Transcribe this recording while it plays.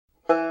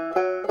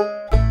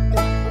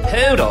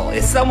Poodle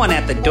is someone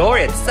at the door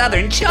at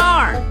Southern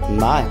Charm.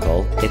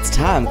 Michael, it's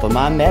time for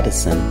my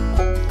medicine.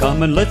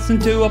 Come and listen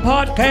to a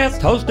podcast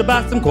hosted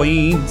by some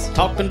queens,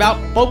 talking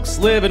about folks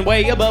living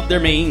way above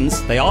their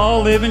means. They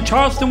all live in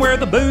Charleston where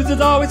the booze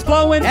is always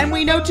flowing, and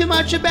we know too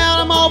much about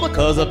them all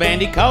because of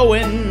Andy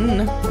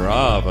Cohen.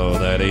 Bravo,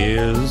 that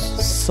is.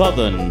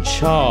 Southern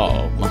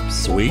Charm.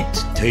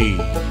 Sweet tea.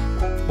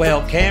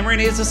 Well, Cameron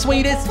is the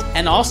sweetest,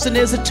 and Austin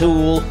is a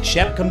tool.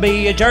 Shep can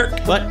be a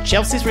jerk, but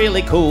Chelsea's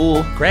really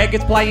cool. Craig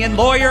is playing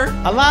lawyer.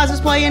 Eliza's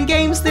playing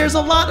games. There's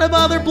a lot of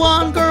other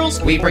blonde girls.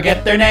 We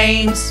forget their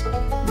names.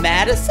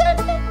 Madison,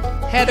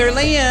 Heather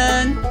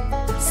Lynn,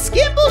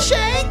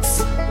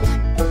 Skimbleshanks.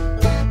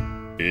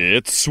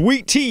 It's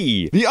Sweet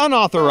Tea, the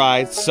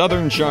unauthorized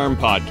Southern Charm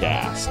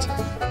podcast.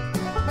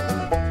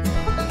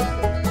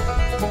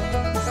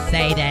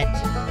 Say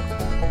that.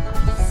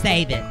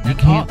 Save it. You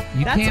can't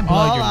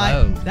blow your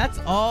load.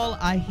 That's all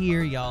I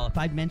hear, y'all. If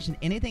I mention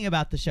anything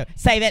about the show,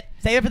 save it.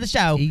 Save it for the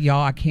show.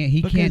 Y'all, I can't.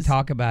 He can't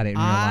talk about it in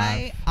real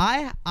life.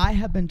 I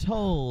have been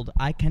told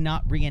I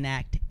cannot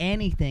reenact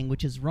anything,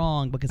 which is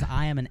wrong because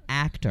I am an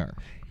actor.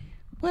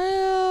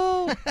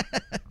 Well,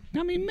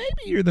 I mean,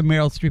 maybe you're the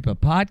Meryl Streep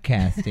of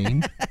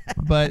podcasting,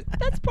 but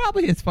that's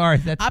probably as far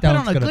as that. I put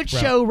on a good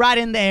show right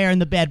in there in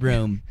the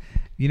bedroom.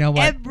 You know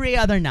what? Every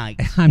other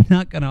night. I'm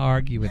not going to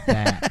argue with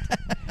that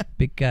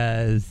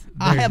because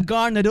I have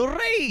garnered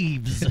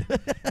raves.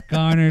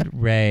 Garnered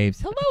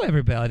raves. Hello,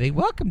 everybody.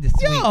 Welcome to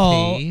Sweet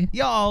Tea.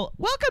 Y'all,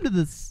 welcome to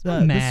the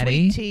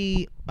Sweet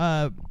Tea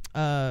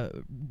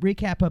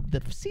recap of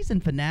the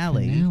season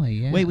finale.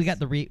 Yes. Wait, we got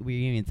the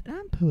reunions.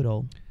 I'm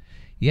Poodle.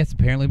 Yes,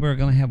 apparently we're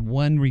going to have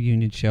one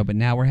reunion show, but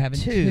now we're having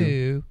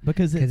two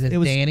because as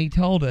Danny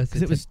told us,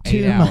 it was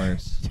 8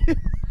 hours.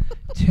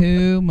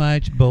 Too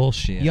much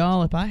bullshit.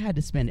 Y'all, if I had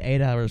to spend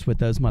 8 hours with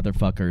those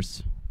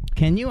motherfuckers,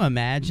 can you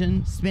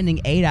imagine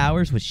spending 8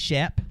 hours with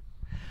Shep?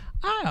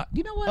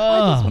 You know what?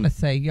 I just want to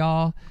say,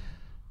 y'all,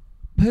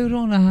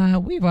 Poodle and I,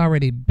 we've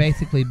already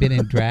basically been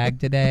in drag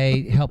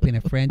today, helping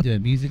a friend do a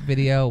music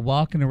video,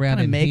 walking around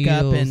in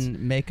makeup heels, and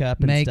makeup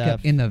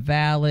stuff. In the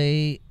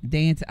valley,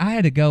 dance. I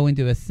had to go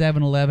into a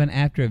 7-Eleven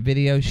after a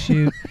video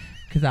shoot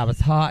because I was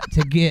hot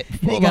to get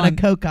full got on a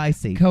Coke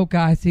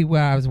Icy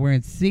where I was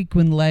wearing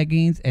sequin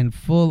leggings and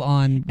full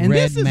on and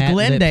red this is matte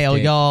Glendale,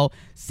 lipstick. y'all.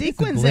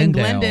 Sequins and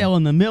Glendale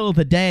in the middle of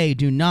the day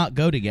do not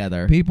go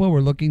together. People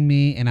were looking at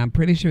me, and I'm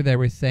pretty sure they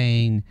were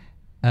saying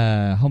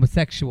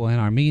homosexual and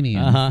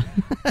Armenian.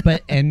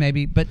 But you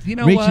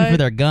know reaching what? for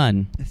their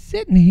gun.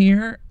 Sitting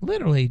here,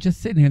 literally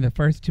just sitting here the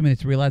first 2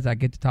 minutes, realize I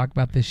get to talk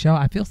about this show.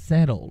 I feel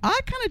settled. I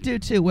kind of do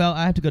too. Well,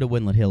 I have to go to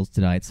Woodland Hills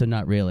tonight, so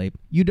not really.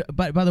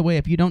 But by the way,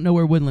 if you don't know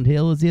where Woodland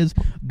Hills is,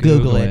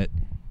 Google it.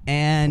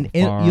 And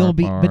you'll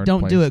be, but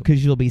don't do it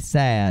because you'll be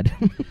sad.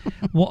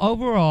 Well,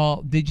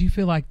 overall, did you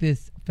feel like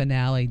this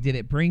finale, did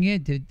it bring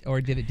it,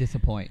 or did it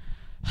disappoint?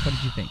 What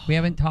did you think? We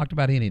haven't talked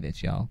about any of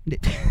this, y'all.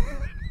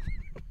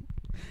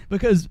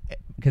 Because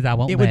I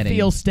won't. It would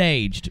feel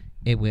staged.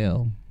 It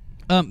will.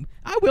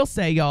 I will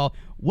say, y'all,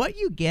 what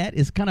you get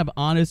is kind of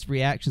honest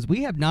reactions.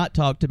 We have not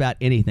talked about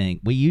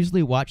anything. We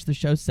usually watch the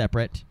show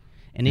separate,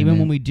 and even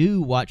when we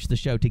do watch the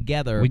show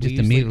together, we just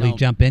immediately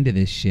jump into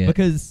this shit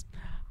because.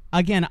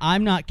 Again,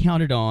 I'm not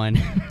counted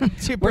on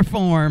to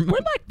perform. We're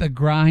like the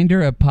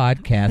grinder of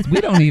podcasts.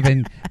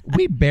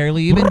 We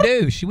barely even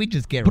do. Should we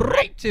just get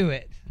right to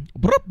it?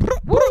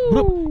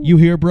 You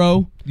hear,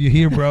 bro? You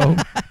hear, bro?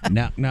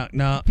 No.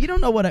 If you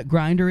don't know what a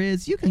grinder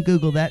is, you can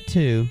Google that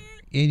too.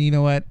 And you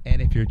know what?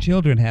 And if your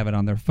children have it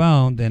on their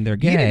phone, then they're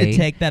gay. You need to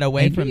take that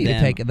away from them. You need to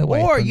take it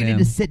away or from you them.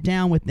 need to sit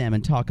down with them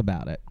and talk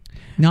about it.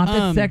 Not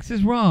that sex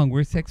is wrong.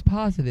 We're sex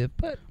positive,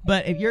 but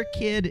if your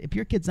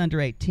kid's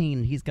under 18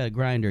 and he's got a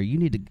grinder, you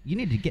need to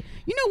get.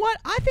 You know what?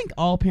 I think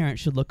all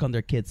parents should look on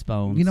their kids'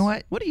 phones. You know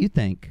what? What do you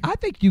think? I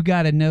think you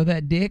got to know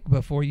that dick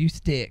before you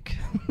stick.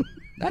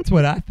 That's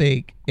what I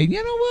think. And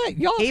you know what,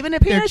 y'all? Even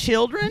if parents, they're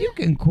children, you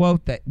can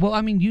quote that. Well,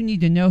 I mean, you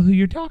need to know who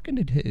you're talking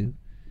to.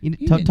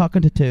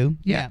 Talking to two.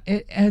 Yeah.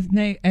 As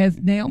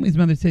Naomi's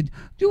mother said,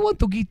 you want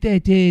to get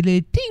that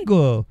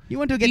tingle. You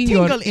want to get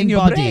tingle in your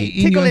body.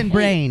 Tingle in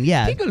brain,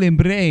 yeah. Tingle in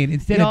brain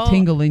instead of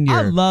tingle in your...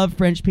 I love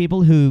French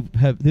people who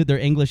their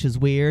English is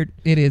weird.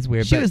 It is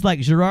weird. She was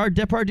like Gerard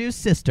Depardieu's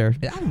sister.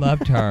 I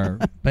loved her.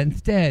 But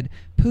instead,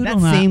 Poodle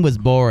that scene was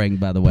boring,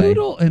 by the way.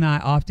 Poodle and I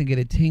often get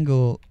a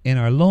tingle in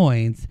our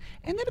loins,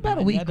 and then about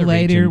a week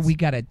later, we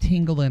got a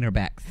tingle in her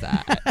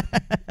backside.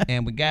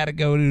 And we got to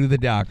go to the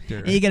doctor.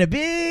 And you get a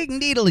big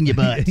needle in your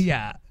butt.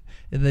 Yeah.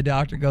 And the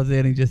doctor goes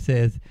in and just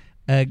says,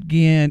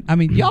 again, I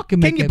mean, y'all can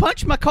make... Can you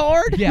punch my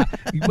card? Yeah.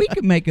 We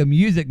can make a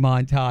music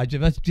montage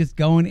of us just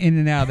going in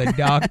and out of the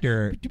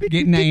doctor,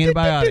 getting the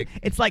antibiotic.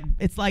 It's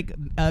like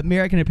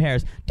American in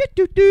Paris.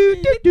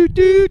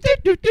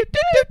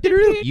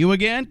 You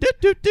again?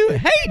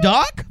 Hey,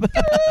 doc.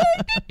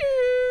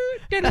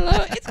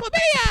 It's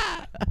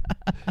Clamea.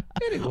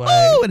 Anyway.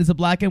 Oh, and it's a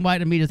black and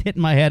white of me just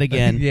hitting my head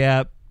again.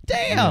 Yep.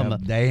 Damn.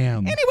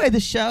 Anyway, the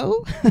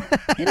show.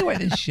 I enjoyed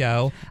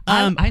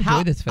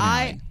this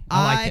finale.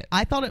 I like it.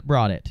 I thought it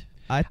brought it.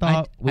 I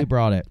thought we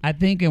brought it. I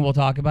think, and we'll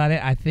talk about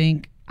it. I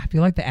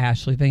feel like the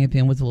Ashely thing at the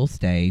end was a little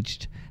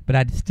staged, but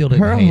I still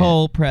didn't Her hate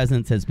whole it.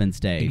 presence has been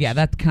staged. Yeah,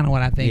 that's kind of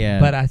what I think. Yeah.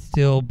 But I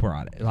still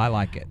brought it. I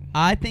like it.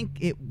 I think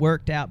it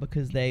worked out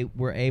because they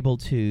were able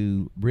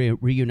to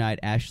reunite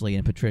Ashely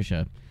and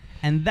Patricia,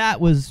 and that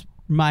was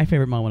my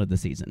favorite moment of the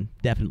season.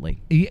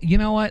 Definitely. You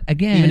know what?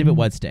 Again, even if it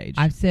was staged,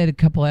 I've said a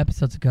couple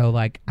episodes ago,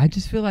 like I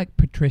just feel like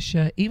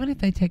Patricia, even if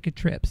they take a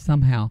trip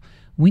somehow,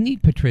 we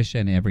need Patricia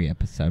in every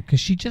episode because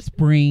she just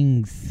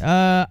brings.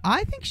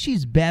 I think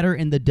she's better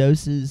in the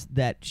doses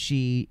that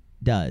she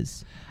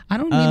does. I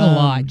don't need a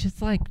lot,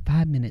 just like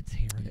 5 minutes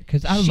here,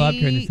 because I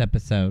loved her in this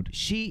episode.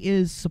 She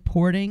is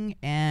supporting,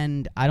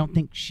 and I don't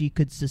think she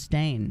could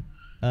sustain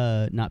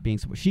not being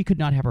supported. She could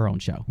not have her own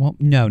show. Well,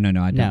 no,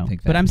 I don't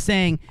think that. But I'm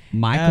saying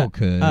Michael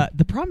could.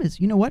 The problem is,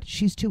 you know what?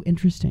 She's too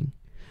interesting.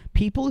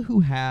 People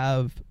who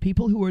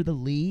are the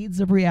leads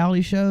of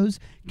reality shows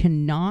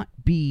cannot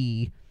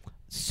be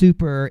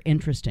super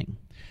interesting.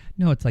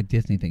 No, it's like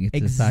Disney thing. It's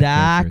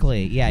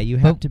exactly. Yeah, you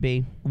have to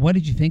be. What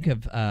did you think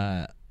of?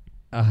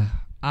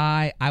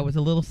 I was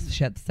a little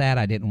sad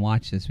I didn't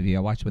watch this with you. I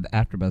watched it with the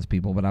AfterBuzz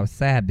people, but I was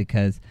sad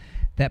because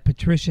that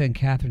Patricia and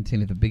Catherine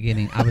scene at the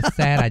beginning, I was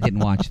sad I didn't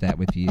watch that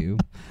with you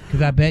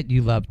because I bet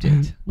you loved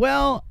it.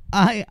 Well,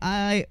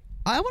 I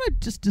want to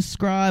just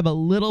describe a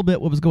little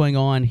bit what was going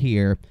on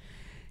here.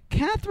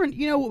 Catherine,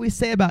 you know what we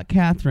say about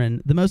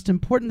Catherine, the most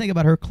important thing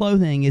about her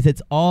clothing is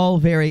it's all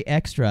very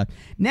extra.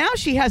 Now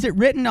she has it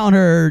written on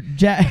her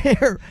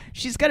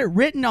she's got it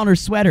written on her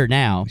sweater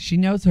now. She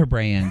knows her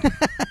brand.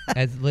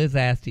 As Liz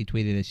Asti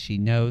tweeted it, she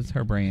knows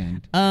her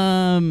brand.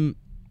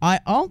 I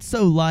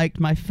also liked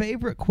my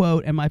favorite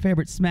quote and my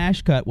favorite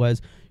smash cut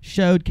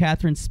showed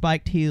Catherine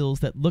spiked heels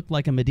that looked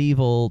like a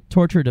medieval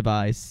torture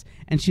device,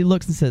 and she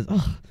looks and says,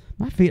 "Oh,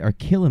 my feet are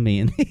killing me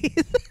in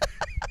these."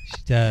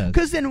 She does.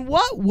 Because in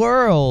what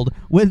world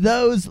would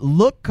those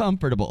look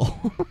comfortable?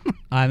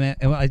 I mean,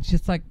 it's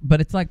just like, but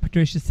it's like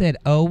Patricia said,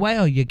 oh,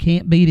 well, you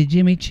can't beat a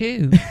Jimmy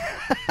Choo.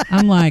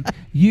 I'm like,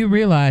 you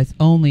realize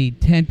only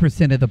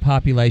 10% of the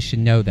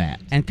population know that.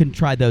 And can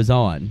try those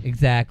on.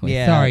 Exactly.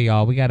 Yeah. Sorry,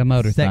 y'all. We got a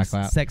motorcycle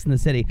out. Sex in the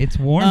City. It's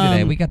warm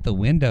today. We got the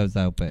windows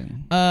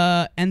open.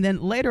 And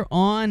then later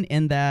on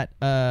in that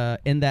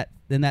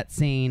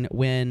scene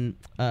when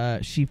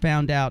she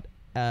found out,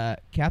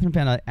 Catherine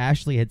found out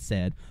Ashely had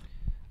said,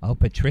 "Oh,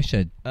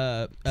 Patricia."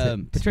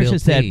 Patricia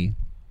said,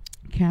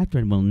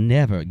 "Catherine will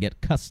never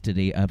get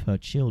custody of her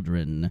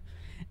children,"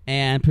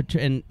 and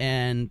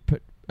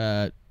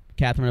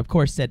Catherine, of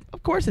course, said,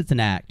 "Of course, it's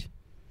an act.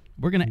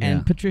 We're gonna." Yeah.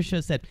 And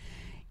Patricia said,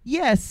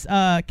 "Yes,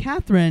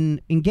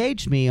 Catherine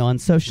engaged me on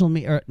social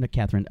media. No,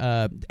 Catherine.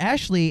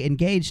 Ashely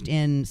engaged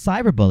in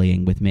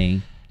cyberbullying with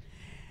me."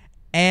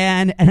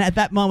 And at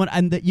that moment,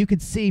 you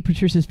could see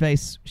Patricia's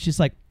face. She's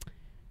like,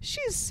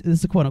 this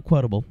is a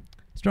quotable.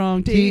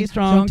 Strong tea,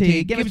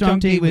 give me strong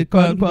tea with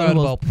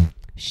quotables.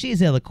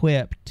 She's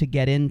ill-equipped to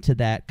get into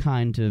that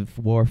kind of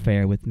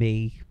warfare with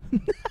me.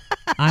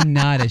 I'm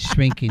not a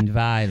shrinking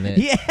violet.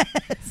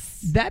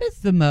 Yes. That is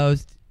the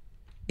most,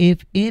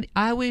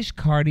 I wish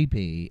Cardi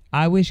B,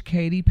 I wish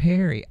Katy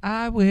Perry,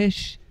 I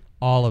wish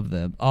all of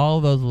them,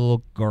 all those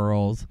little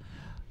girls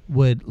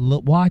would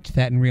watch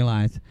that and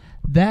realize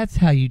that's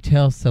how you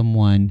tell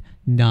someone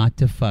not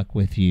to fuck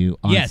with you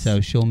on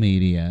social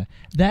media.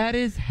 That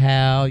is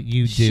how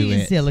you do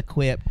it. She's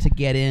ill-equipped to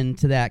get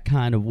into that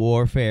kind of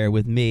warfare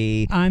with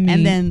me,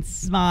 and then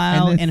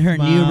smile in her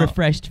new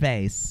refreshed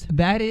face.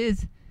 That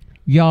is,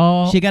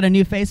 y'all. She got a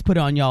new face put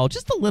on, y'all.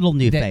 Just a little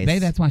new face. Maybe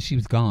that's why she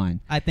was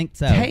gone. I think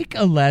so. Take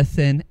a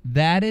lesson.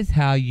 That is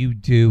how you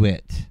do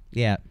it.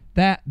 Yeah.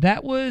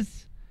 That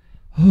was...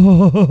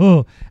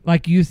 Oh,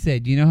 like you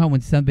said, you know how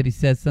when somebody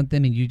says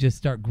something and you just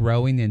start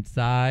growing in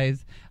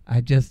size?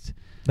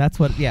 That's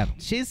what, yeah.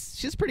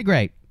 She's pretty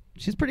great.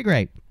 She's pretty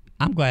great.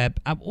 I'm glad.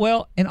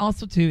 And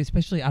also, too,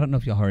 especially, I don't know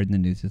if y'all heard in the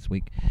news this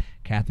week,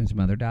 Catherine's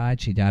mother died.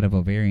 She died of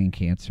ovarian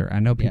cancer. I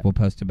know people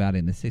post about it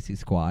in the Sissy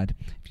Squad.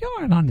 If y'all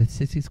aren't on the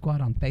Sissy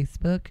Squad on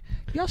Facebook,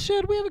 y'all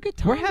should. We have a good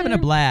time. We're having a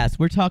blast.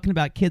 We're talking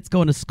about kids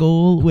going to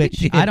school,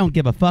 which I don't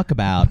give a fuck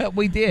about. But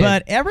we did.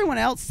 But everyone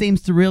else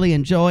seems to really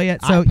enjoy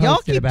it. So y'all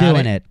keep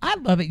doing it. I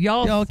love it.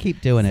 Y'all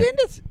keep doing it. Send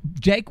us.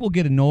 Jake will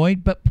get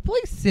annoyed, but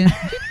please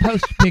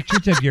post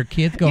pictures of your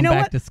kids going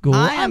back to school.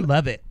 I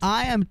love it.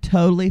 I am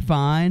totally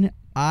fine.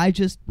 I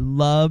just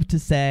love to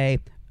say,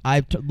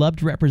 love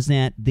to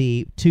represent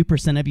the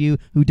 2% of you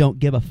who don't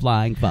give a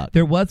flying fuck.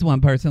 There was one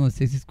person on the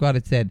Sissy Squad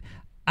that said,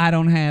 I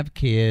don't have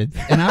kids,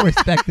 and I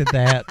respected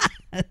that.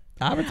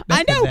 I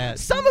know. That.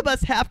 Some of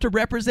us have to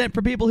represent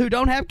for people who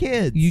don't have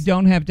kids. You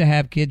don't have to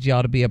have kids,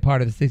 y'all, to be a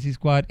part of the Sissy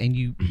Squad, and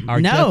you are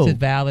just as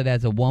valid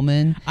as a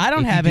woman. I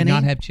don't have any. Do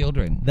not have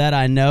children. That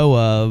I know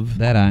of.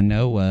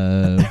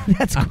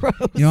 That's gross.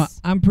 You know,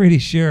 I'm pretty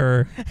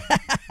sure,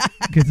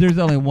 because there's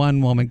only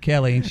one woman,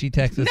 Kelly, and she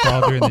texts us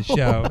all during the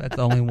show. That's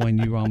the only one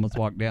you almost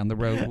walked down the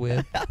road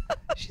with.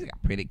 She's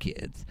got pretty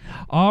kids.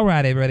 All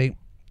right, everybody.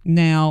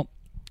 Now,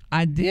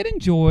 I did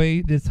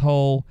enjoy this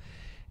whole...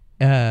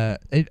 I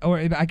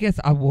guess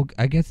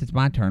it's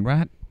my turn,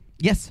 right?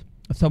 Yes.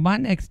 So my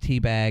next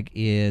teabag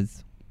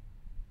is,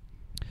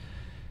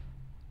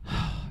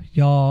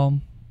 y'all,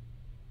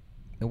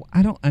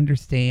 I don't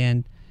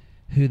understand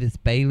who this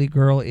Bailey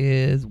girl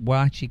is,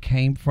 why she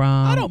came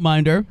from. I don't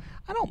mind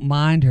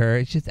her.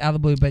 It's just out of the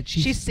blue, but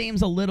she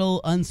seems a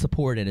little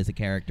unsupported as a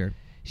character.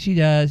 She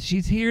does.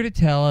 She's here to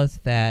tell us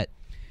that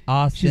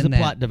Austin... She's a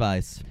plot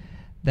device.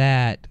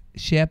 That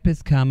Shep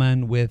is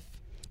coming with...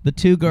 The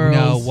two girls.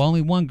 No,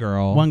 only one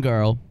girl. One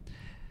girl.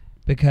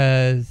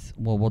 Because,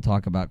 well, we'll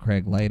talk about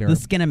Craig later. The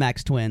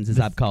Skinamax twins, as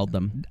I've called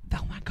them.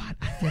 Oh, my God.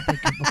 I said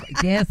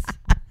that. Yes.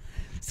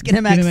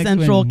 Skinamax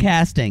Central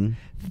casting.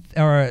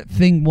 Or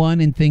Thing 1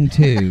 and Thing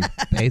 2,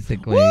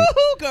 basically.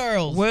 Woohoo,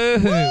 girls.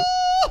 Woohoo. Woohoo.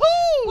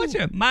 What's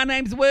your... My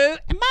name's Woo,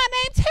 and my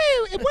name's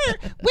Who, and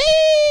we're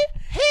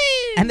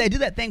Woo-hoo. And they do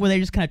that thing where they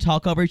just kind of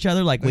talk over each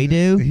other like we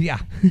do. Yeah.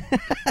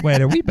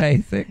 Wait, are we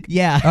basic?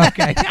 Yeah.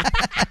 Okay.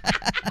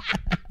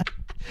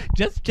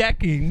 Just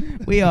checking.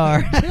 We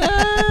are.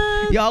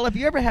 Y'all, if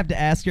you ever have to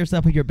ask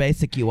yourself if you're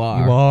basic, you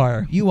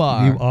are. You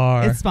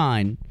are. It's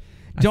fine.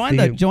 Join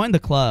the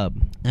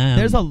club.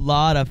 There's a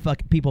lot of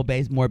people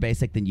more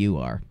basic than you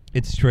are.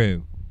 It's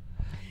true.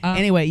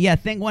 Anyway, yeah,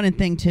 Thing 1 and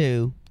Thing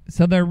 2.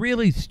 So they're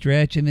really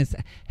stretching this.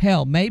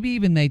 Hell, maybe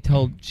even they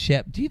told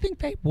Shep. Do you think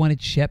they wanted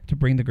Shep to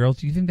bring the girls?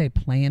 Do you think they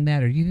planned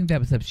that, or do you think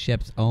that was of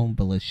Shep's own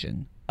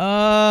volition?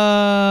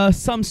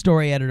 Some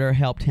story editor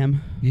helped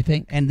him. You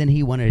think? And then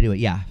he wanted to do it,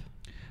 yeah.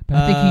 But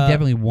I think he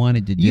definitely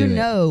wanted to do it. You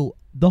know,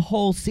 the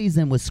whole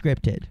season was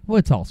scripted. Well,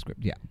 it's all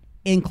scripted, yeah.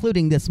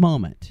 Including this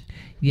moment.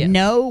 Yeah.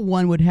 No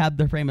one would have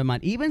the frame of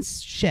mind, even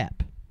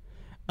Shep,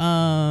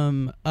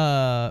 to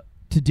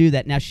do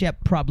that. Now,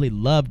 Shep probably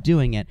loved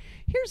doing it.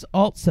 Here's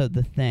also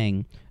the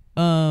thing.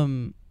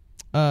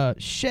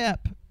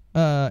 Shep,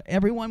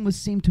 everyone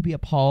seemed to be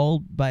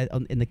appalled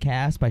in the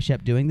cast by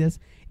Shep doing this.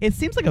 It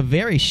seems like a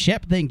very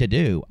Shep thing to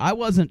do. I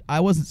wasn't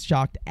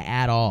shocked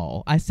at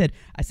all. I said,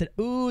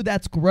 ooh,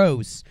 that's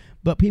gross.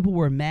 But people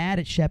were mad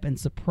at Shep and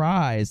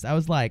surprised. I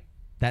was like,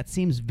 that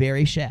seems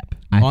very Shep.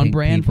 On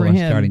brand for him.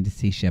 People are starting to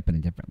see Shep in a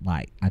different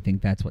light. I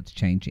think that's what's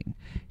changing.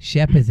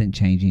 Shep isn't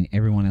changing.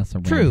 Everyone else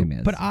around him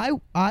is. But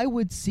I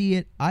would see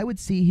it. I would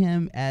see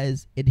him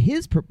as, in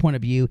his point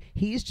of view,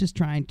 he's just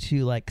trying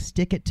to like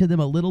stick it to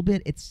them a little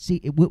bit.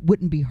 It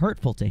wouldn't be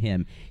hurtful to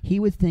him. He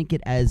would think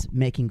it as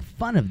making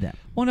fun of them.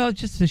 Well, no,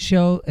 it's just a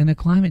show and the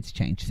climate's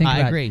changed.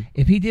 I agree.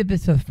 If he did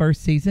this for the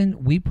first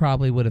season, we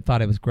probably would have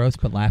thought it was gross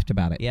but laughed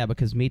about it. Yeah,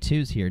 because Me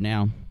Too's here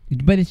now.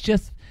 But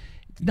it's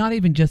not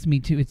even just Me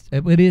Too.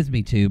 It is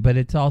Me Too, but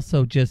it's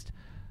also just,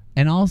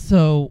 and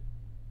also,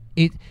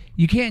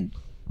 you can't.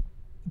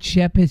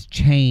 Shep has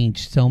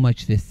changed so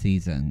much this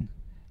season.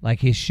 Like,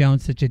 he's shown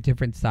such a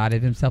different side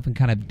of himself and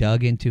kind of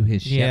dug into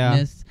his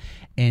Shepness.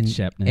 And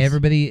Shepness.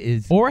 Everybody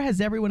is. Or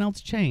has everyone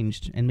else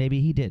changed and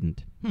maybe he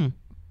didn't?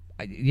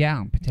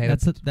 Yeah, potato.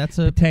 That's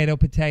a potato.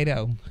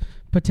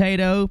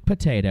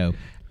 Potato.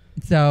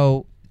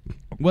 So.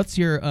 What's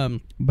your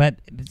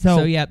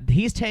So yeah,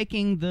 he's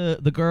taking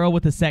the girl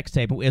with the sex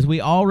tape. As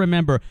we all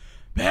remember,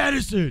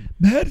 Madison,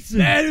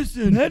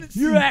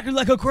 you're acting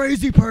like a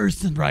crazy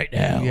person right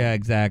now. Yeah,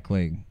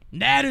 exactly.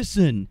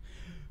 Madison,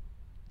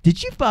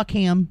 did you fuck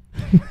him?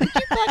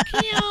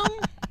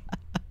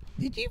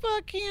 Did you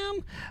fuck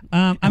him?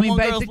 I mean,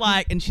 girl's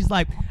like, and she's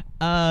like,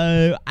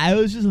 I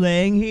was just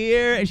laying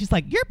here, and she's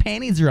like, your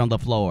panties are on the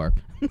floor.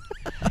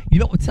 You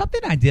know, something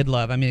I did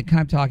love, I mean,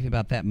 kind of talking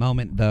about that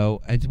moment,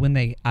 though, is when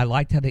I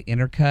liked how they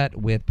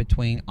intercut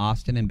between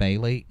Austin and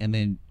Bailey, and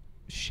then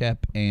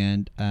Shep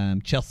and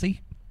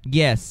Chelsea.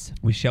 Yes.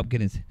 With Shep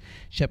getting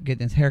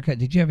his haircut.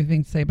 Did you have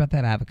anything to say about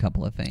that? I have a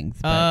couple of things.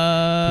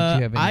 But did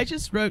you have I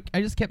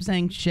just kept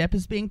saying Shep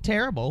is being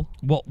terrible.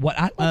 Well, what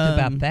I loved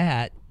about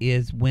that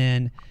is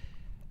when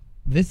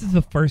this is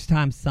the first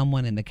time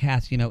someone in the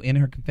cast, in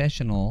her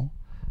confessional,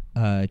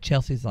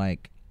 Chelsea's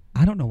like,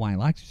 I don't know why I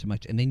liked her so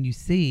much. And then you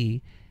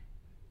see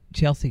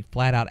Chelsea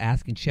flat out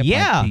asking Shep,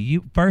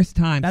 first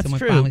time That's someone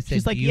true. finally said,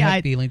 She's like, do you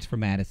have feelings for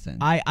Madison?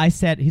 I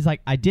said, he's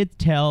like, I did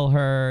tell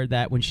her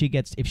that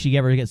if she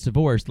ever gets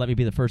divorced, let me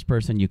be the first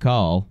person you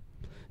call.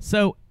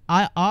 So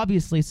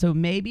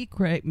maybe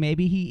Craig,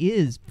 maybe he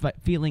is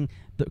feeling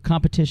the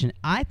competition.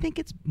 I think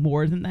it's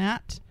more than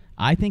that.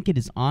 I think it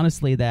is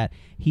honestly that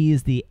he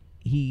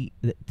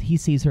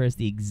sees her as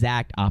the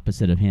exact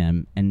opposite of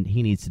him, and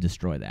he needs to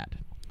destroy that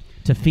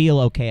to feel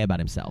okay about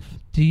himself.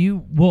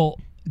 What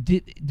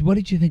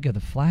did you think of the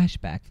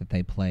flashback that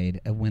they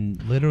played when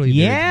literally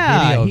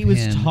video he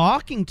was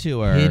talking to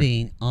her,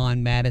 hitting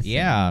on Madison?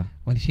 Yeah,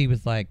 when she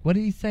was like, what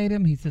did he say to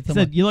him? He said,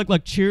 "You look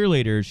like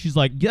cheerleaders." She's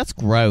like, "That's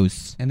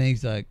gross." And then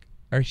he's like,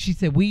 or she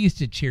said, "We used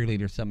to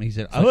cheerlead or something." He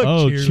said,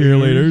 "Oh,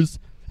 cheerleaders."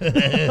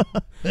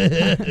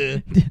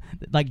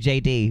 Like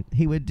JD,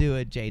 he would do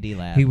a JD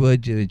laugh. He would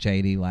do a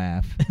JD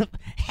laugh.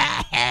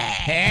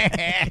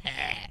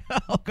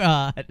 Oh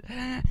God!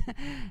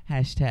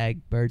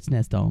 Hashtag bird's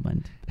nest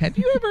almond. Have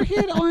you ever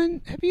hit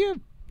on?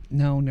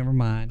 No, never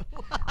mind.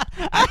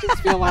 I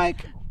just feel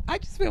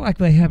like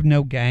they have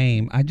no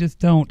game. I just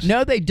don't.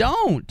 No, they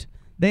don't.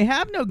 They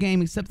have no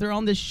game except they're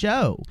on this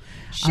show.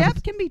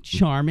 Shep can be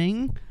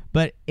charming,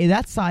 But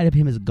that side of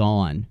him is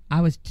gone. I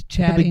was At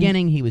chatting. the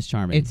beginning, he was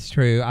charming. It's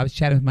true. I was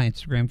chatting with my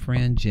Instagram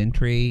friend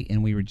Gentry,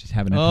 and we were just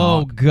having a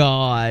oh talk.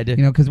 God! You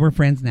know, because we're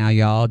friends now,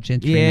 y'all.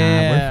 Gentry and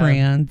I, we're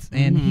friends,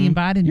 and he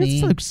invited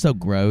me. It's so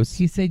gross.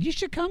 He said you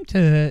should come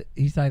to.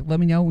 He's like, let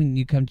me know when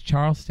you come to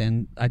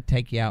Charleston. I'd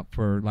take you out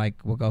for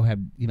we'll go have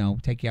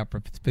take you out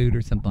for food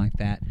or something like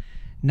that.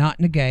 Not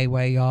in a gay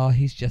way, y'all.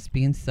 He's just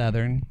being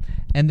Southern,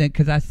 and then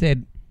because I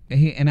said.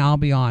 And I'll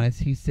be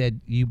honest, he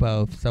said you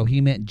both, so he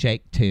meant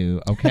Jake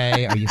too,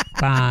 okay? Are you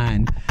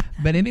fine?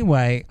 But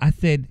anyway, I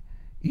said,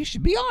 you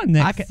should be on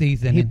next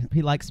season.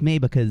 He likes me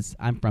because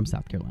I'm from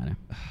South Carolina.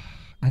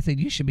 I said,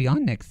 you should be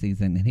on next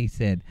season. And he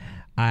said,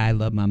 I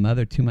love my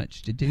mother too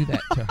much to do that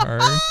to her.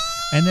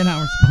 And then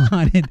I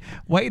responded,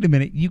 wait a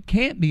minute, you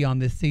can't be on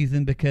this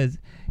season because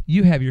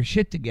you have your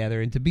shit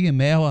together, and to be a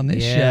male on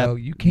this show,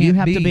 you can't. You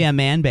have to be a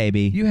man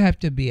baby. You have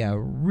to be a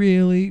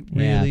really,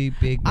 really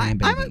big man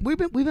baby.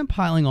 We've been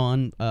piling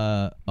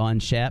on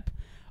Shep.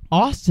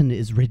 Austin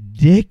is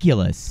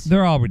ridiculous.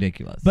 They're all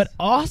ridiculous. But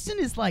Austin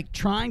is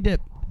trying to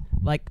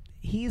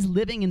he's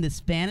living in this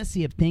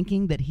fantasy of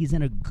thinking that he's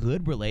in a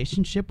good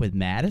relationship with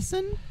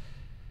Madison.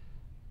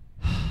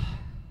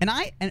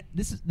 And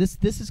this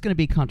is going to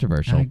be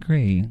controversial. I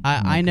agree.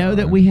 I know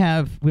that we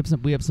have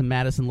some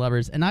Madison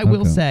lovers, and I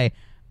will say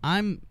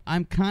I'm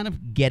kind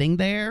of getting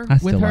there I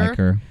with still her. like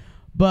her.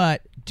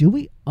 But do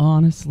we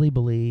honestly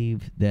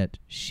believe that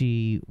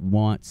she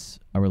wants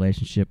a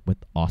relationship with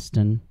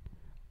Austin?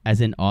 As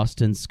in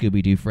Austin,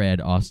 Scooby-Doo Fred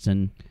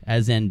Austin.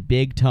 As in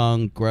big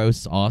tongue,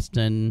 gross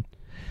Austin.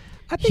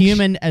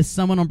 Human, as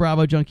someone on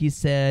Bravo Junkies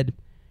said,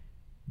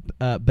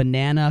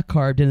 banana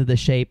carved into the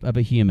shape of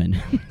a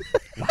human.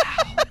 Wow.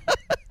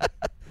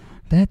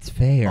 That's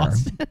fair.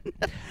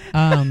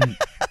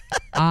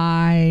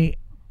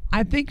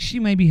 I think she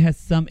maybe has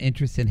some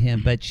interest in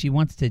him, but she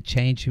wants to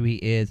change who he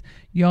is.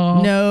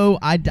 Y'all. No,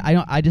 I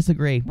don't. I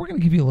disagree. We're going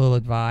to give you a little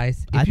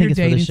advice. I If think you're it's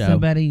for the dating show.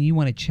 somebody and you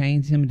want to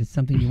change them into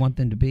something you want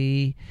them to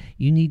be,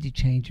 you need to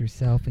change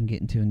yourself and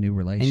get into a new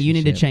relationship. And you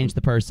need to change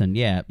the person.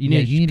 Yeah. You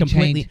need to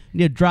completely change. you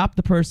need to drop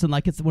the person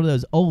like it's one of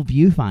those old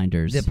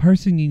viewfinders. The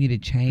person you need to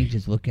change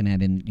is looking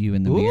at you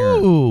in the mirror.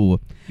 Ooh.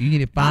 You need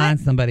to find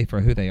somebody for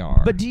who they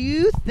are. But do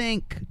you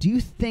think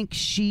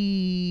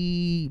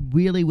she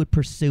really would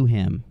pursue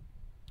him?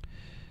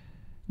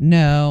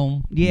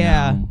 No.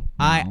 Yeah. No.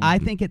 I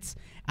think it's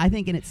sad I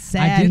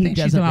do he think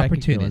she's doesn't an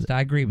recognize opportunist. it.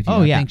 I agree with you.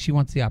 Oh, I yeah. think she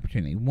wants the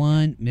opportunity.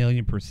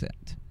 1,000,000%.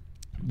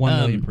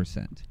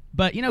 1,000,000%.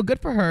 But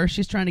good for her.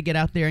 She's trying to get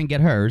out there and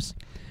get hers.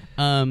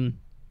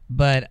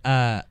 But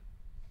I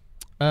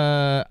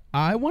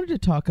wanted to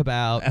talk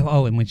about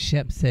and when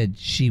Shep said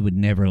she would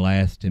never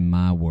last in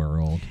my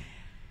world.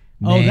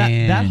 Oh,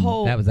 man,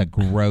 that was a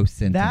gross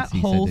sentence. That he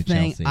whole said to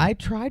thing. Chelsea. I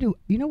try to.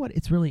 You know what?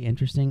 It's really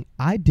interesting.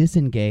 I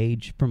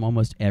disengage from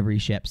almost every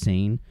Shep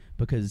scene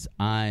because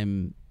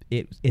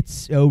it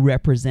so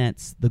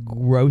represents the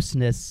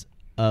grossness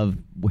of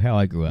how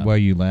I grew up. Where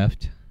you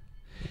left.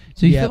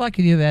 So you feel like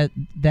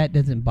that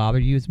doesn't bother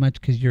you as much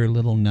because you're a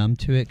little numb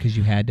to it because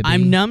you had to be?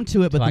 I'm numb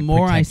to it, but the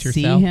more I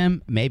see yourself?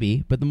 him,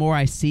 but the more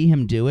I see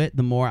him do it,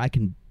 the more I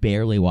can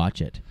barely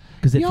watch it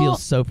because it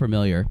feels so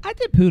familiar. I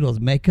did Poodle's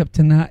makeup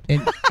tonight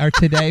or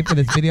today for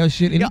this video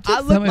shoot. And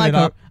I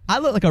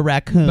look like a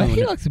raccoon. But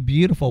he looks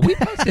beautiful. We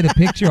posted a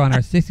picture on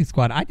our 60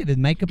 Squad. I did his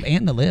makeup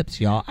and the lips,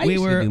 y'all. We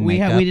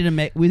did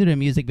a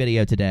music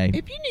video today.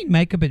 If you need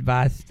makeup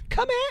advice,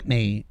 come at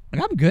me.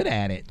 I'm good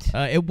at it.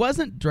 It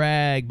wasn't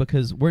drag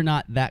because we're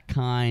not that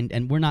kind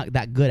and we're not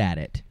that good at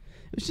it.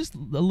 It was just a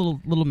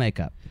little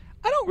makeup.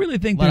 I don't really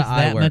think there's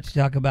that much to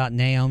talk about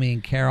Naomi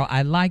and Carol.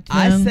 I liked them.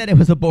 I said it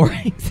was a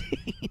boring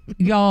scene.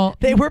 Y'all.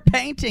 They were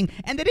painting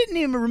and they didn't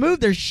even remove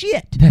their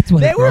shit. That's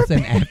what they were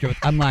saying afterwards.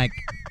 I'm like,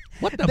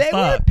 what the fuck? They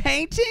were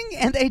painting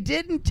and they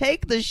didn't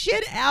take the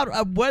shit out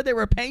of where they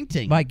were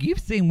painting. Like you've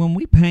seen when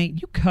we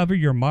paint, you cover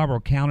your marble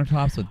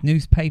countertops with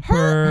newspaper.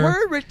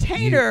 Her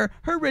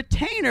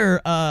retainer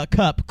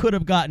cup could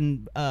have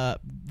gotten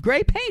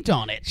gray paint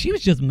on it. She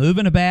was just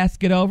moving a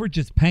basket over,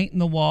 just painting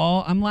the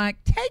wall. I'm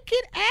like, take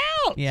it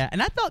out. Yeah,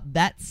 and I thought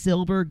that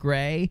silver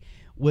gray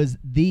was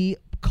the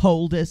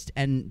coldest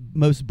and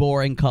most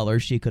boring color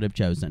she could have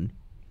chosen.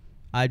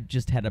 I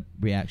just had a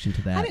reaction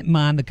to that. I didn't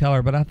mind the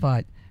color, but I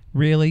thought,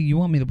 really? You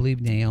want me to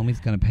believe Naomi's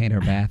going to paint her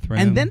bathroom?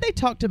 And then they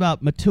talked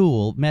about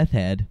Matul, meth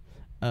head,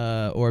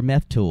 or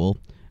meth tool.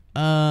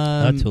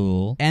 A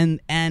tool.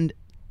 And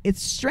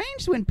it's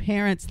strange when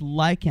parents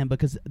like him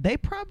because they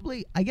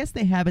probably, I guess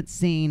they haven't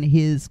seen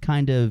his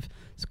kind of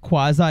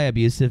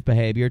quasi-abusive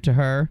behavior to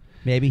her.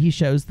 Maybe he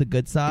shows the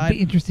good side. It'd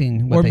be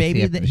interesting what or they maybe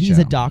see after that the he's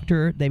show. a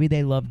doctor. Maybe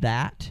they love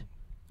that.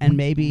 And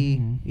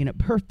maybe,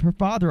 her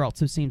father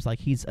also seems like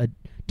he's a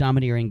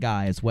domineering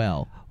guy as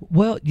well.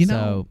 Well,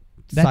 know,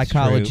 that's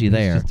psychology true.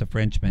 there. He's just a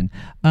Frenchman.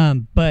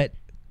 But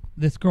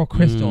this girl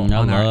Crystal,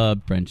 I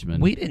love Frenchmen.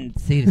 We didn't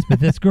see this,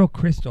 but this girl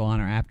Crystal on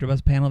our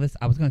AfterBuzz panel,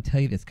 I was going to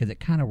tell you this because it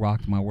kind of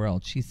rocked my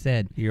world. She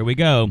said, "Here we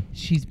go."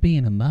 She's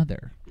being a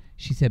mother.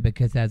 She said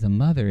because as a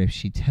mother, if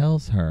she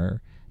tells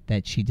her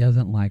that she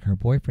doesn't like her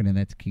boyfriend and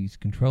that he's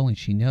controlling,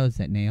 she knows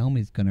that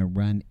Naomi's going to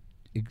run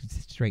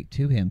straight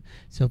to him.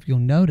 So if you'll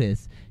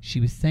notice, she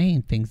was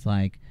saying things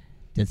like,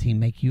 does he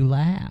make you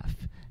laugh?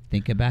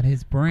 Think about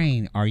his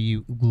brain.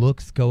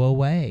 Looks go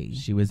away.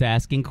 She was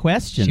asking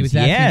questions. She was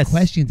asking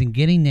questions and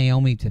getting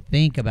Naomi to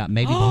think about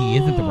maybe he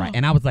isn't the right.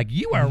 And I was like,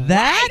 you are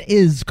that right.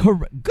 Is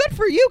good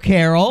for you,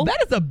 Carol.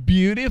 That is a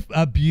beautiful,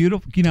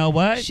 you know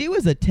what? She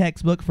was a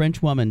textbook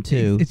French woman,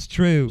 too. It's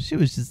true. She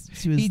was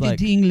like...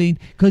 tingling.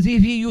 Because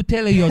if you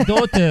tell your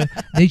daughter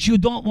that you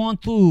don't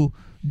want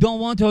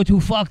her to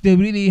fuck the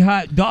really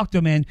hot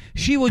doctor man,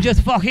 she will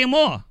just fuck him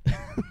more.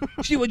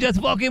 She will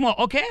just fuck him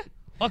more. Okay?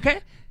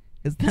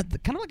 Is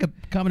that kind of like a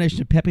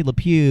combination of Pepe Le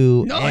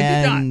Pew and... No,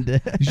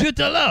 it's not. Je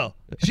te lo.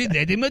 She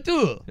did him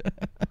too.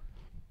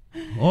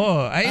 Oh,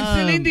 I am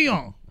Celine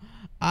Dion.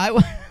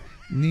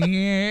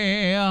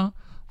 Near,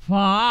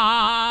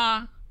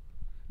 far,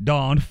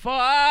 don't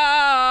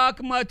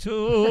fuck my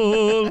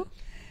tool.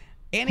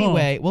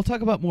 Anyway, we'll talk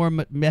about more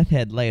meth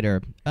head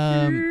later.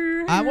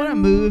 I want to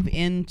move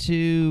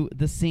into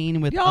the scene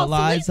with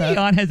Eliza. Celine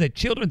Dion has a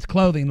children's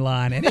clothing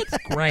line, and it's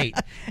great.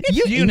 It's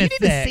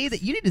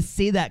unisex. You need to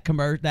see that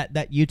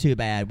that YouTube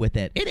ad with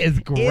it. It is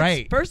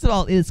great. First of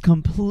all, it is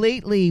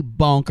completely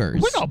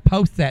bonkers. We're gonna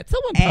post that.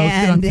 Someone post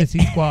it on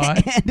Sissy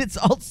Squad. And it's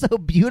also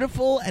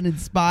beautiful and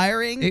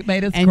inspiring. It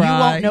made us and cry. You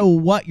won't know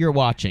what you're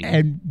watching.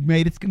 And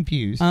made us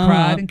confused.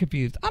 Cried and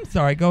confused. I'm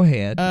sorry. Go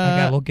ahead. I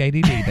got a little gay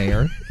DD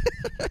there.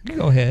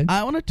 Go ahead.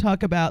 I want to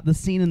talk about the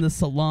scene in the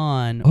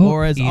salon,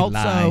 or as Eliza.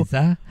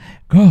 Eliza,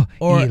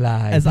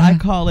 as I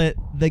call it,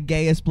 the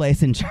gayest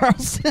place in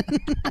Charleston.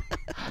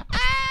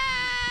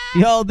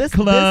 Yo, this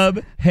Club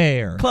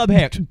hair. Hey,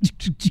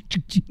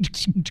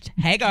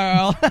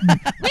 girl. We'll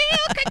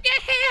cut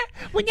your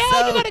hair. We know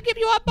we're gonna give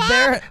you a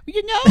bob.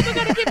 You know we're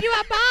gonna give you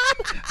a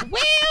bob.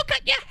 We'll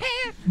cut your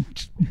hair.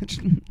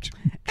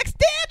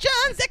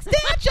 Extensions.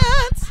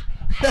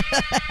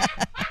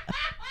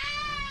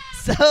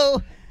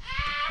 So,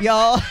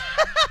 y'all.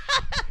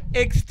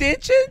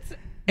 Extensions?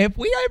 If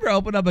we ever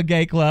open up a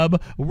gay club,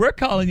 we're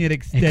calling it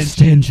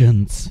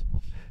Extensions.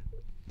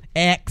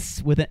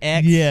 X with an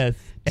X. Yes.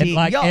 And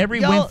like every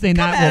Wednesday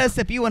night. Come at us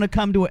if you want to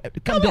come to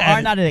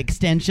our night at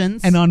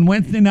Extensions. And on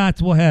Wednesday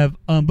nights, we'll have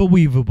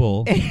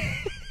Unbelievable.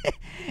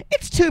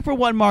 It's 2 for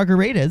 1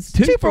 margaritas.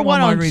 2 for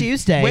 1 on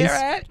Tuesdays. Where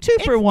at? 2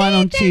 for 1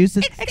 on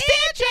Tuesdays.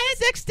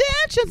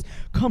 Extensions.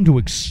 Come to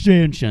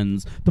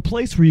Extensions, the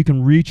place where you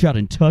can reach out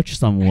and touch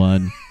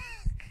someone.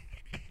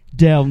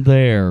 Down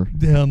there.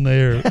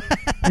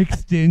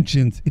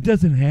 Extensions. It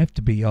doesn't have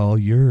to be all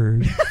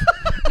yours.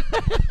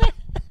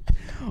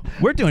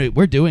 We're doing it.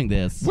 We're doing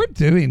this. We're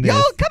doing this.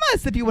 Y'all, come on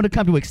us if you want to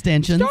come to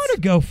Extensions. Start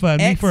a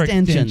GoFundMe for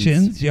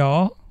Extensions,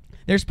 y'all.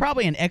 There's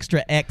probably an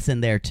extra X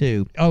in there,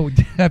 too. Oh,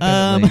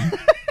 definitely.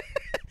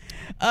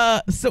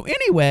 So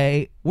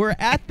anyway, we're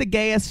at the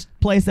gayest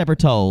place ever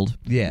told.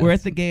 Yes. We're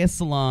at the gayest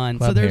salon.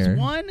 Club so there's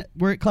Hair.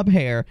 We're at Club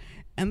Hair,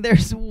 and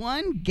there's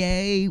one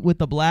gay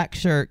with a black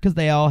shirt, because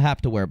they all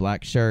have to wear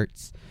black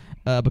shirts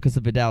because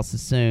of Vidal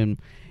Sassoon,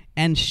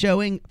 and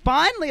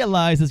finally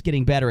Eliza's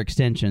getting better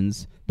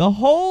extensions. The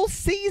whole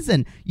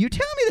season. You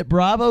tell me that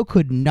Bravo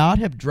could not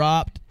have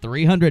dropped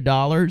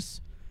 $300?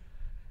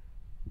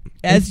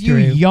 As you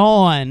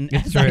yawn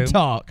as I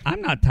talk.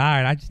 I'm not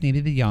tired. I just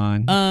needed a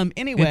yawn.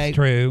 Anyway. It's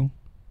true.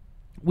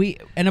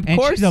 Of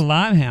course, she's a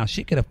Limehouse.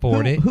 She could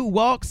afford it. Who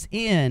walks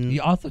in?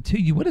 Also,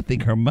 too, you would have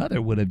think her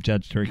mother would have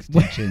judged her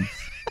extensions.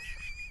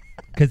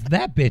 Because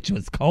that bitch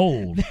was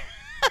cold.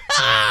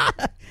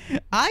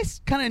 I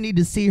kind of need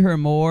to see her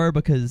more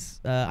because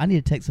I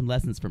need to take some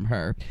lessons from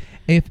her.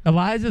 If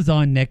Eliza's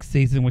on next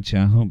season, which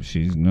I hope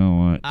she's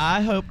not.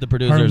 I hope the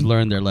producers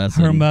learn their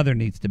lesson. Her mother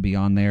needs to be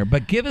on there.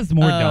 But give us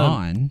more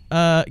Dawn.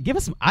 Give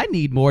us. I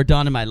need more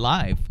Dawn in my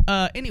life.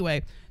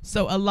 Anyway,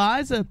 so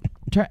Eliza,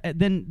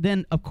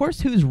 then of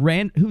course, who's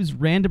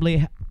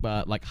randomly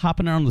like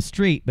hopping around the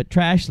street, but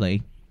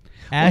Trashly,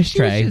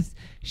 Ashtray. Well,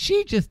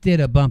 she just did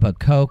a bump of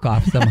coke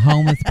off some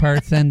homeless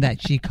person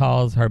that she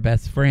calls her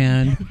best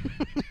friend.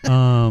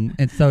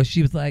 And so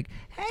she was like,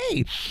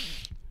 hey,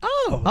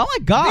 oh my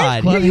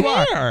God, here you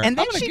are. And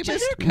then she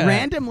just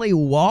randomly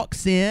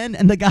walks in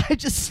and the guy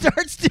just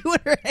starts doing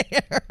her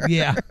hair.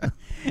 Yeah.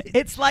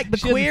 It's like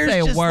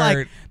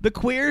the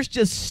queers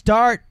just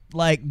start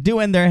like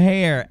doing their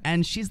hair,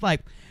 and she's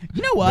like,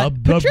 you know what?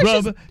 Rub,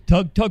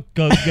 tug,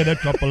 get a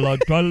couple of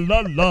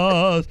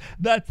tra-la-las.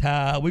 That's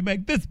how we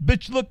make this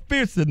bitch look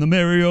fierce in the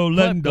merry old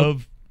land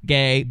of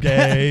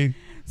gay.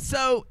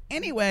 So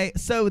anyway,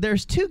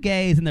 there's two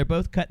gays and they're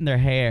both cutting their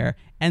hair,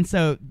 and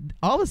so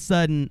all of a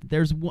sudden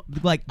there's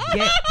like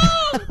gay.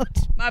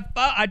 My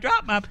phone! I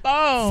dropped my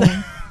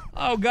phone.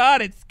 Oh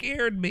God, it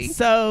scared me.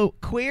 So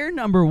queer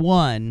number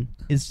one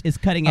is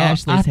cutting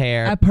Ashley's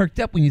hair. I perked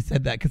up when you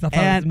said that because I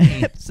thought it was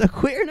me. So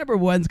queer number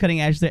one's cutting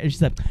Ashley's hair, and she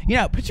said,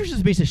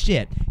 Patricia's a piece of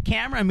shit.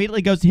 Camera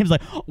immediately goes to him,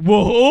 like,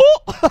 whoa.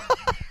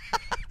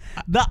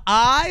 The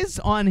eyes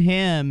on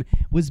him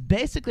was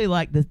basically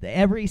like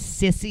every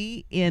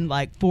sissy in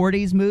like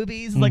 40s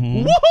movies. Like,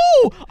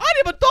 woohoo! I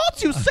never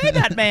thought you'd say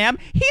that, ma'am.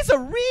 He's a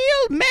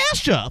real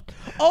mashup.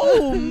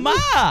 Oh,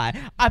 my.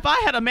 If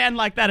I had a man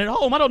like that at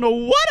home, I don't know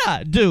what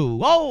I'd do.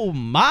 Oh,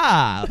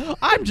 my.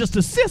 I'm just a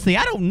sissy.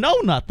 I don't know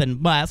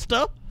nothing,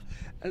 master.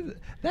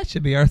 That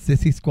should be our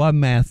Sissy Squad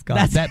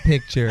mascot. That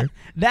picture.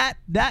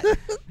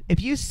 If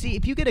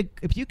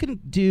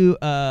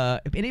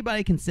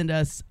anybody can send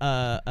us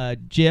a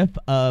GIF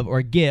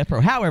or GIF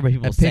or however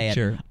people say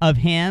picture it of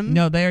him.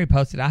 No, they already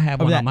posted. I have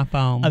one on my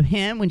phone of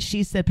him when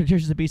she said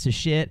Patricia's a piece of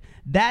shit.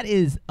 That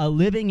is a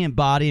living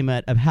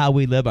embodiment of how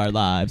we live our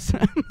lives.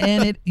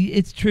 And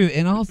it's true.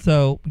 And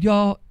also,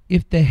 y'all,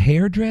 if the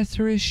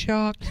hairdresser is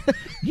shocked,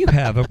 you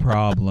have a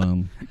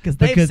problem. Because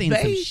they've seen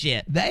some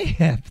shit. They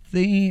have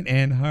seen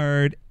and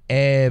heard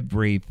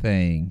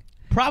everything.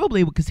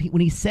 Probably because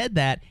when he said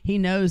that, he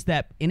knows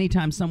that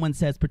anytime someone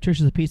says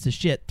Patricia's a piece of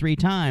shit 3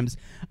 times,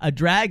 a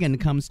dragon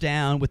comes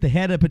down with the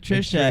head of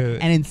Patricia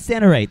and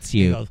incinerates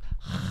you. He goes,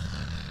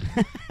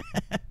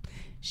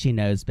 she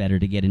knows better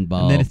to get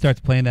involved. And then it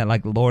starts playing that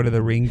like Lord of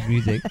the Rings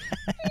music.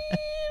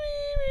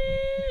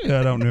 I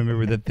don't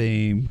remember the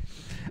theme.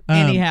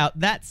 Anyhow,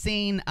 that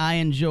scene I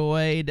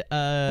enjoyed.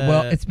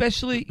 Well,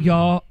 especially,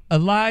 y'all,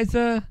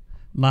 Eliza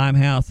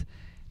Limehouse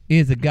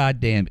is a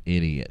goddamn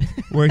idiot.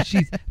 Where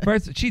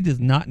first, she does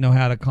not know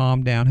how to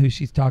calm down who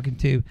she's talking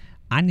to.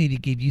 I need to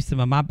give you some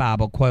of my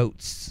Bible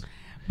quotes.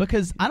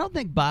 Because I don't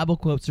think Bible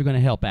quotes are going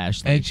to help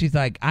Ashely. And she's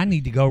like, I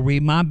need to go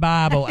read my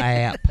Bible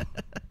app.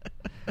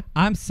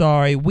 I'm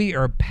sorry, we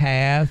are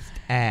past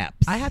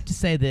apps. I have to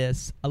say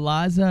this.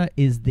 Eliza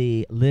is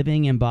the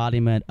living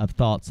embodiment of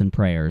thoughts and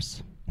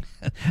prayers.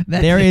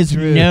 There is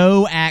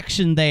no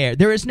action there.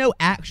 There is no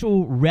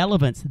actual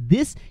relevance.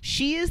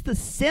 She is the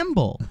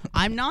symbol.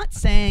 I'm not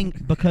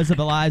saying because of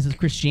Eliza's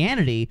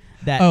Christianity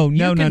that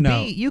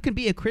you can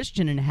be a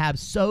Christian and have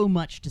so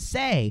much to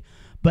say,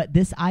 but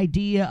this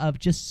idea of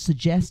just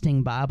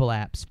suggesting Bible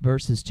apps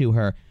verses to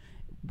her,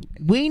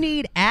 we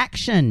need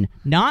action,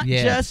 not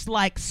just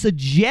like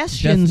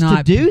suggestions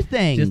to do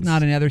things. Just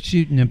not another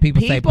shooting and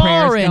people say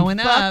prayers are in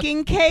going up.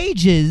 Fucking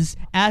cages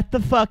at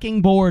the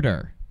fucking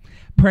border.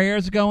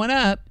 Prayers going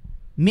up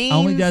means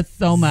only does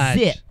so much.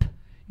 Zip.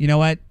 You know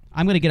what?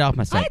 I'm going to get off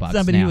my soapbox. I had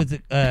somebody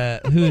now.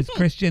 who is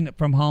Christian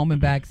from home and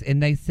back,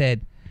 and they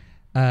said,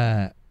 he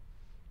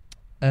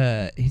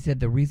said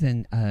the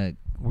reason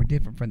we're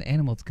different from the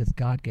animals because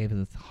God gave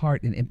us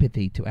heart and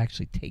empathy to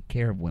actually take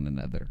care of one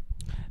another.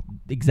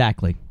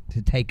 Exactly.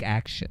 To take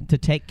action. To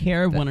take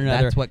care of one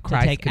another. That's what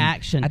Christ to take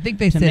action. I think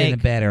they said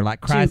it better.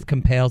 Like Christ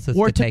compels us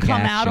to take action. Or to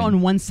come out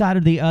on one side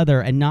or the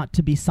other and not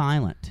to be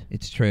silent.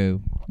 It's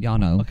true. Y'all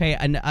know. Okay.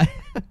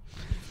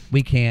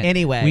 We can't.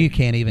 Anyway. We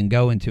can't even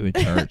go into a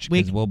church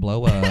because we'll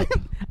blow up.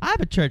 I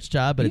have a church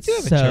job, but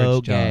it's so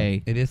gay.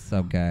 Job. It is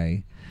so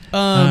gay.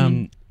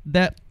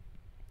 That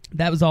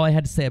was all I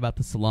had to say about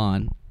the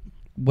salon.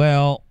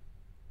 Well,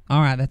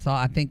 all right. That's all.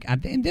 I think.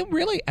 And then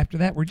really after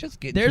that, we're just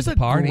getting to the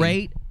party. There's a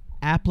great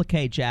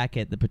applique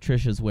jacket that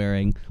Patricia's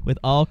wearing with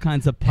all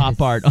kinds of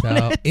pop art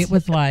on it. It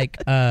was like,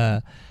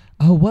 what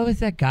was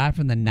that guy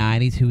from the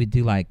 90s who would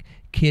do like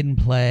Kid and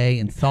Play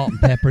and Salt and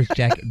Pepper's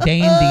jacket?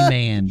 Dandy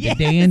Man. Yes.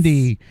 The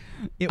Dandy.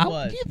 It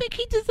was. Do you think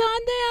he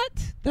designed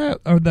that?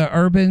 Or the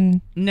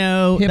urban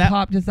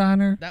hip-hop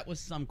designer? That was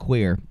some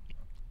queer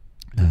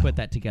who put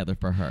that together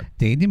for her.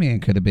 Dandy Man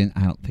could have been.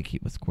 I don't think he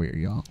was queer,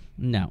 y'all.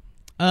 No.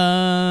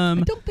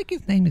 I don't think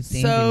his name is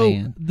Dandy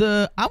Man. You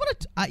know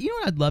what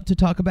I'd love to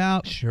talk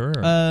about? Sure.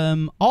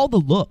 All the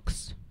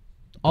looks.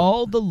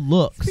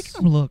 Speaking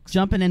of looks,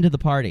 jumping into the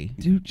party.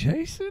 Do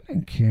Jason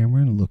and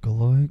Cameron look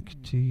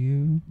alike to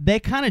you? They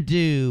kind of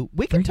do.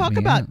 We can talk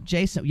about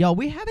Jason. Y'all,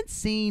 we haven't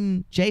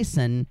seen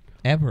Jason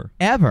ever.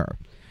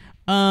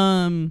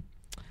 I'm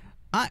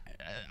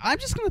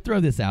just going to throw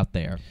this out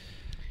there.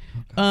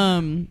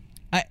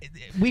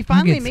 We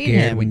finally meet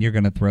him when you're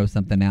going to throw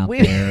something out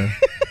there.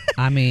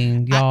 I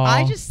mean, y'all.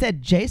 I just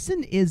said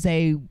Jason is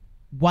a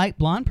white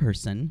blonde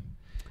person,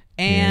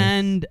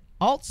 and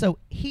also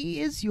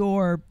he is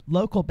your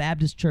local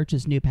Baptist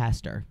church's new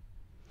pastor.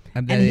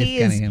 And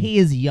he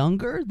is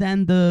younger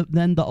than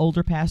the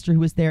older pastor who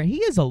was there. He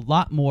is a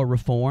lot more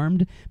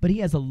reformed, but he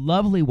has a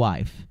lovely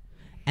wife,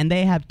 and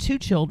they have 2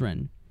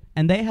 children,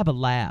 and they have a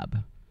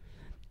lab,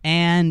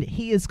 and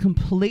he is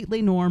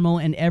completely normal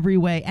in every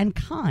way and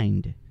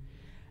kind.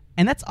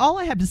 And that's all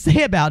I have to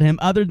say about him,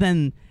 other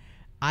than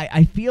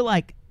I feel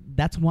like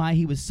that's why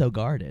he was so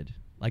guarded,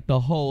 like the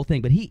whole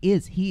thing. But he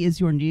is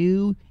your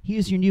new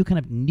kind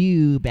of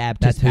new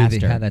Baptist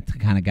pastor. That's the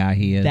kind of guy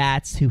he is.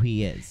 That's who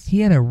he is.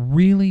 He had a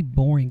really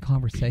boring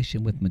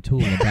conversation with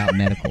Matul about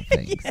medical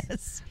things.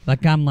 Yes.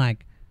 Like I'm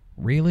like,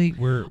 really?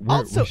 We're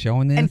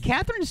showing this? And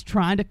Catherine is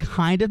trying to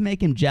kind of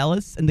make him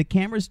jealous, and the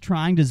camera's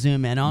trying to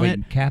zoom in on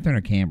it. Catherine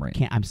or Cameron?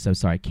 I'm so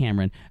sorry,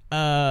 Cameron.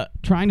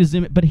 Trying to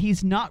zoom it, but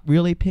he's not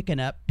really picking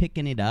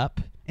it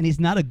up, and he's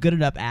not a good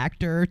enough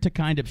actor to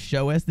kind of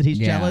show us that he's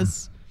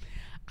jealous.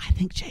 I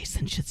think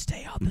Jason should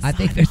stay on the sidelines. I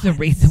think there's a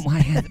reason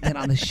why he hasn't been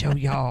on the show,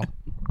 y'all.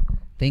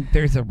 think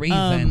there's a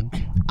reason.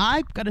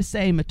 I've got to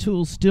say,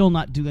 Matul's still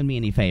not doing me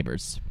any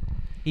favors,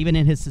 even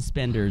in his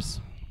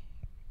suspenders.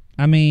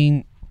 I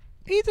mean,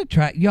 he's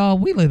attractive. Y'all,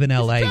 we live in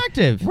L.A.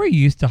 Attractive. We're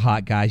used to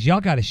hot guys.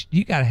 Y'all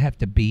you gotta have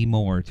to be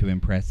more to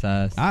impress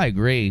us. I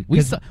agree.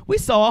 We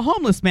saw a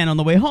homeless man on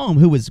the way home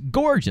who was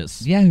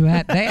gorgeous. Yeah,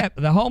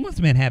 the homeless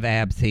men have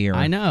abs here.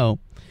 I know.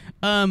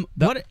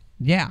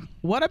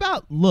 What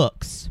about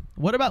looks?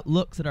 What about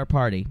looks at our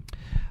party?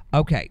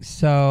 Okay,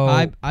 so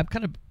I've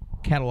kind of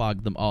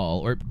cataloged them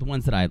all, or the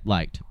ones that I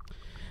liked.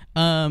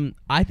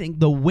 I think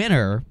the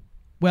winner.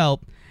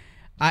 Well,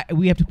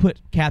 we have to put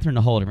Catherine in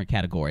a whole different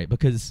category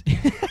because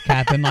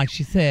Catherine, like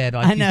she said,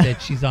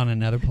 she's on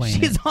another planet.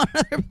 She's on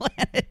another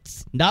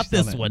planet. Not she's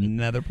this on one.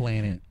 Another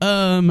planet.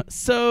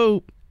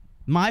 So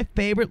my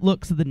favorite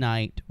looks of the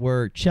night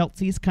were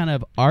Chelsea's kind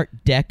of Art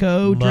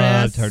Deco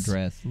dress. Loved her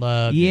dress.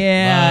 Loved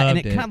yeah, it. and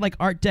it kind of like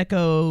Art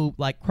Deco,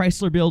 like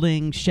Chrysler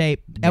Building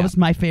shape. That was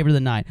my favorite of the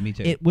night. Me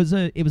too. It was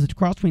a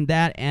cross between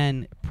that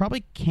and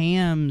probably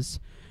Cam's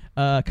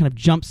kind of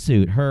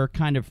jumpsuit. Her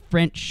kind of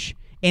French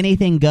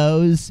anything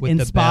goes with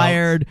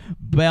inspired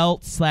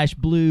belt /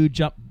 blue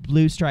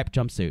striped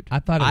jumpsuit. I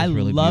thought it was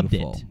really loved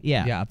beautiful. It.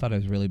 Yeah, I thought it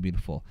was really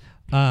beautiful.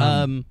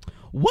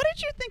 What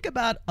did you think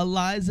about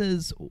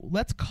Eliza's,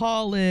 let's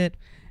call it,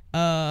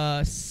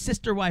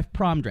 sister wife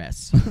prom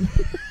dress?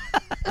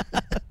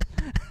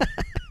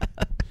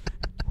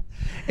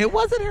 It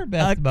wasn't her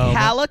best a moment.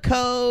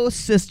 Calico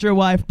sister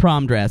wife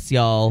prom dress,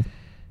 y'all.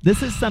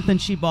 This is something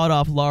she bought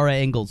off Laura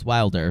Ingalls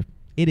Wilder.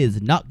 It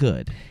is not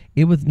good.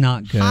 It was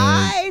not good.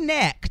 High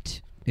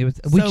necked. It was.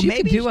 So you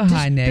maybe do a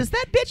high neck? Does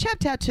that bitch have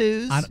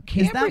tattoos?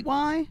 Is that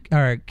why?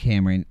 Or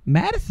Cameron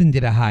Madison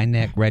did a high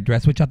neck red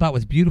dress, which I thought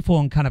was beautiful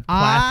and kind of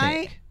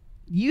classic.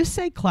 You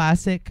say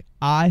classic.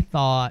 I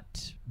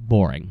thought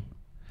boring.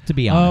 To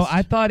be honest. Oh,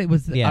 I thought it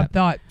was. Yeah. I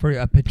thought for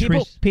a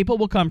Patricia. People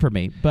will come for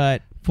me,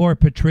 but for a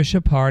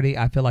Patricia party,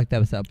 I feel like that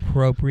was the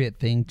appropriate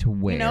thing to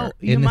wear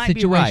in the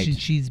situation right.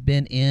 she's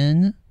been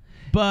in.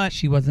 But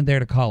she wasn't there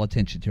to call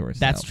attention to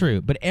herself. That's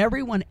true. But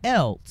everyone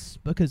else,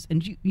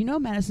 and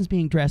Madison's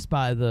being dressed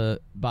but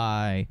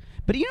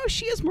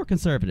she is more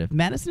conservative.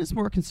 Madison is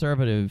more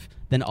conservative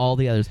than all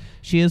the others.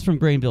 She is from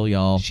Greenville,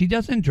 y'all. She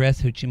doesn't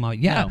dress hoochie mama.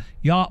 Yeah, no.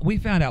 Y'all. We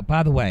found out.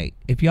 By the way,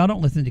 if y'all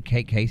don't listen to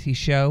Kate Casey's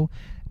show,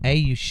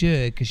 you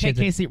should because Kate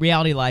Casey,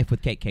 Reality Life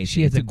with Kate Casey.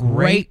 She has a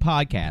great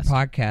podcast.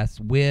 Podcast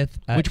with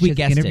which we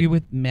guested. Interview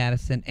with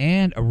Madison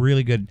and a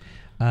really good.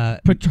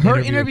 Her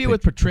interview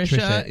with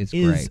Patricia is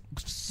great.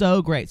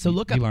 So great. So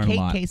look up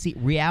Kate Casey,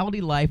 Reality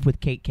Life with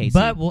Kate Casey.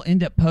 But we'll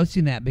end up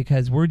posting that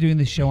because we're doing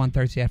the show on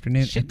Thursday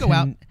afternoon. Should go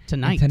out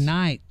tonight.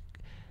 Tonight,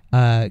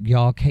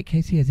 y'all, Kate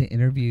Casey has an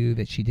interview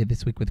that she did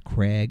this week with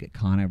Craig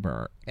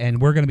Conover,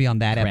 and we're going to be on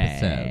that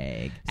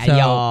episode. And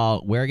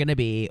y'all, we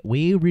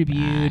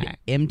reviewed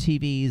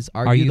MTV's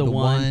Are You the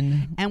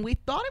One? And we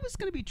thought it was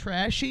going to be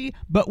trashy,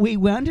 but we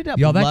ended up loving it.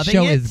 Y'all, that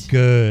show is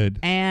good.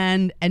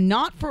 And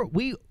not for...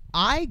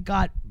 I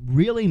got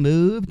really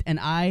moved, and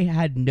I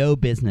had no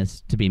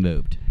business to be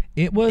moved.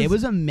 It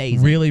was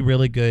amazing. Really,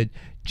 really good.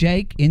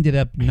 Jake ended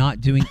up not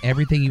doing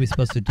everything he was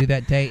supposed to do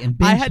that day and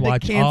binge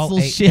watch all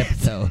 8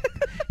 episodes.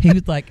 He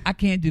was like, I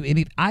can't do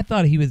anything. I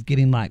thought he was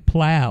getting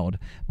plowed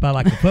by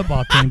a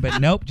football team,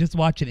 but nope, just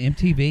watching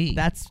MTV.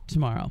 That's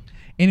tomorrow.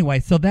 Anyway,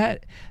 so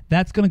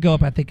that's going to go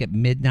up, I think, at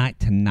midnight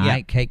tonight.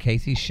 Yep. Kate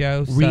Casey's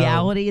show. So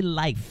Reality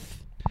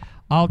Life.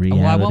 I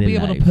won't be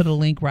able to put a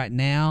link right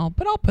now,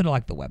 but I'll put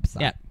the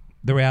website. Yep.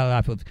 The Reality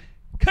Life with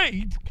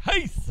Kate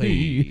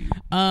Casey.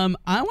 I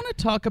want to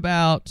talk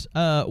about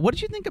what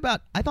did you think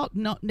about? I thought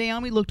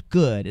Naomi looked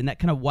good in that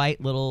kind of white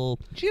little.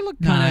 She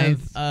looked kind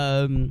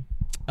nice.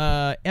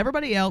 of.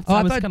 Everybody else.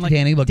 I thought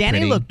Danny looked pretty.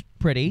 Danny looked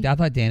pretty. I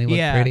thought Danny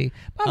looked pretty.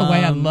 By the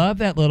way, I love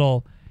that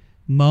little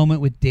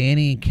moment with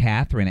Danny and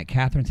Catherine at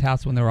Catherine's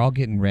house when they were all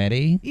getting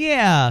ready.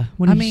 Yeah,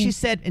 she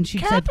said,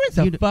 Catherine's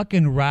a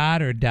fucking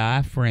ride or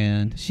die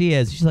friend. She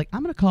is. She's like,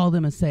 I'm going to call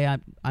them and say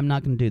I'm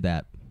not going to do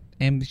that.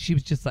 And she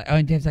was just like, oh,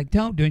 and Dave's like,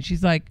 don't do it. And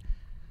she's like,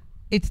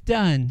 it's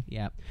done.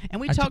 Yeah. And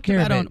we talked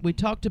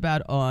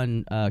about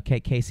on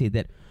Kate Casey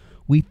that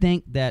we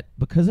think that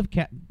because of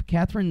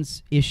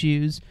Catherine's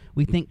issues,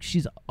 we think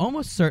she's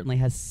almost certainly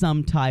has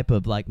some type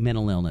of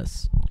mental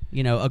illness,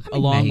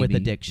 along with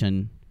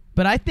addiction.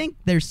 But I think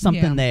there's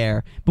something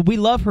there. But we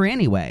love her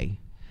anyway.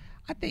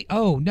 I think.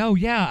 Oh no,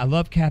 yeah, I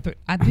love Catherine.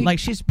 I think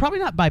she's probably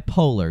not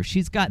bipolar.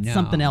 She's got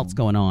something else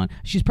going on.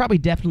 She's probably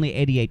definitely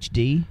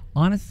ADHD.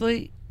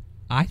 Honestly.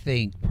 I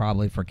think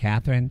probably for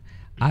Catherine,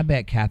 I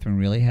bet Catherine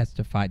really has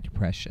to fight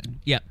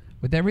depression. Yep.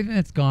 With everything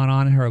that's gone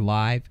on in her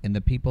life and the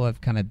people have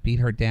kind of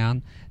beat her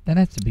down, that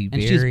has to be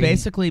very... And she's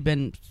basically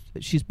been...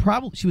 She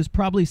was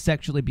probably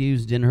sexually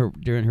abused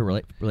during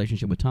her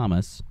relationship with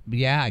Thomas.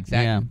 Yeah,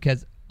 exactly.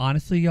 Because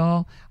honestly,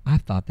 y'all,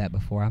 I've thought that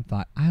before.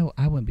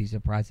 I wouldn't be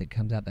surprised if it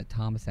comes out that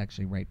Thomas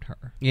actually raped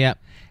her. Yeah.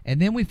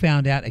 And then we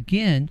found out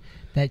again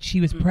that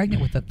she was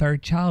pregnant with a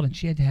third child and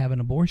she had to have an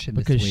abortion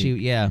this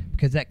week.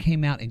 Because that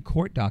came out in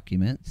court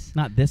documents.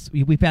 Not this.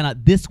 We found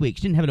out this week.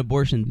 She didn't have an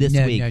abortion this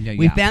week. No,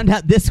 we found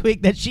out this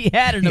week that she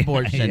had an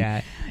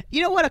abortion.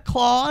 You know what?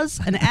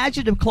 An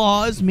adjective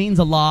clause means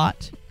a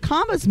lot.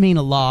 Commas mean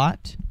a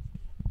lot.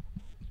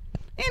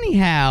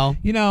 Anyhow.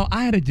 You know,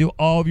 I had to do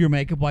all of your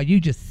makeup while you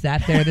just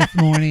sat there this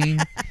morning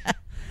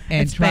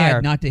and It's tried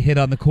fair. not to hit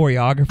on the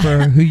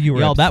choreographer who you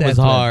were Y'all, that was obsessed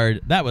with.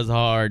 hard. That was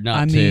hard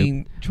not to. I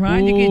mean,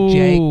 trying to get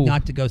Jake Ooh.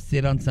 not to go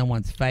sit on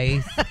someone's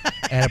face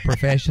at a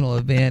professional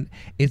event,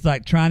 it's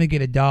like trying to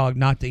get a dog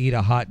not to eat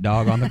a hot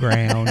dog on the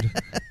ground.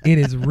 It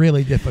is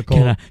really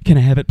difficult. Can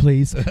I have it,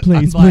 please?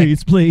 Please, I'm like-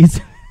 please,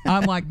 please.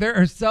 I'm like, there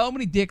are so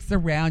many dicks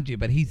around you,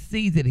 but he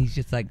sees it. He's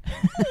just like,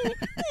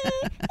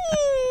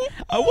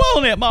 I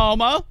want it,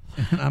 Mama.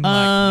 I'm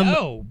like,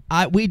 no.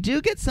 We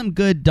do get some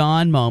good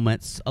Dawn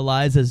moments.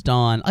 Eliza's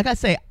Dawn. Like I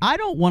say, I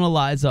don't want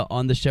Eliza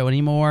on the show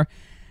anymore.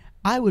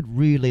 I would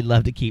really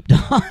love to keep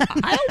Dawn.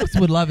 I almost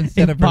would love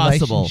instead If of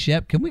possible.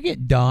 relationship. Can we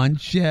get Dawn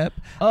Shep?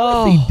 I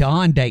Oh. want to see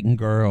Dawn dating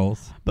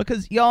girls.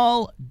 Because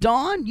y'all,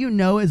 Dawn,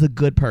 is a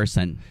good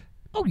person.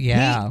 Oh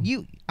yeah.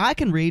 I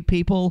can read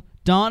people.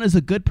 Dawn is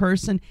a good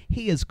person.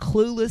 He is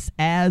clueless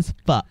as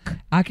fuck.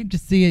 I can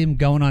just see him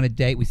going on a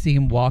date. We see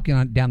him walking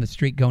down the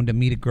street going to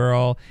meet a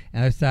girl,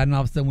 and all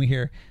of a sudden we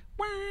hear.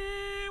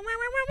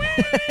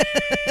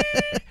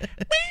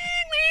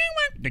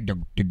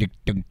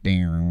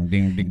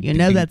 You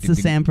know that's the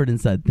Sanford and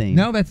Son thing.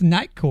 No, that's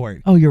Night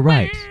Court. Oh, you're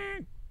right.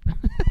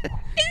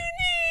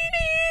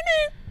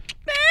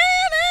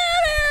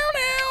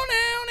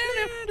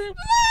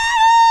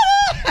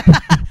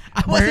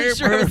 I wasn't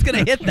sure I was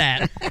going to hit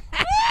that.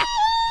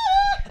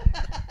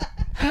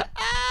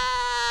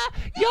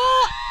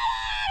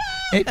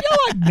 If y'all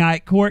like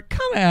Night Court,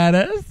 come at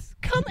us.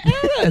 Come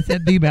at us.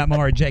 It'd be about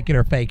Mara Jake it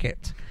or fake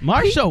it.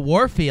 Marsha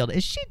Warfield,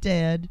 is she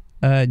dead?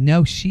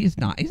 No, she is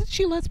not. Isn't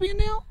she lesbian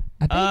now?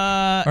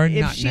 I think. Or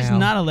If not she's now.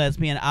 not a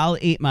lesbian, I'll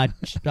eat my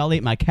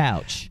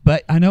couch.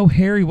 But I know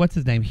Harry, what's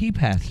his name? He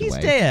passed away. He's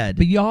dead.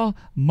 But y'all,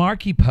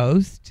 Marky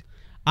Post.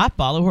 I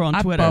follow her on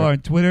I Twitter. follow her on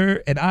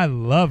Twitter, and I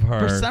love her.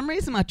 For some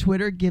reason, my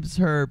Twitter gives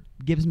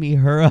me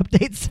her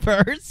updates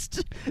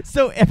first.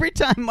 So every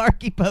time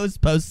Marky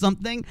Post posts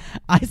something,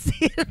 I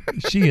see it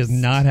first. She is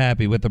not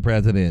happy with the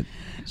president.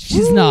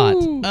 She's Woo! not.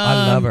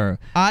 I love her.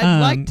 I'd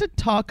like to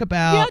talk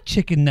about Yeah,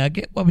 chicken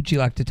nugget. What would you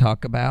like to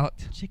talk about?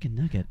 chicken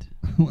nugget.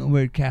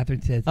 Where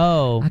Catherine says,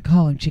 Oh, I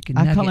call him chicken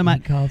I nugget. call him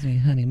and he calls me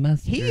honey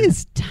mustard. he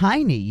is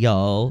tiny,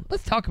 y'all.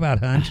 Let's talk about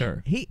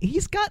Hunter. He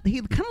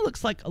kind of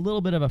looks like a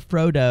little bit of a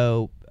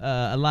Frodo,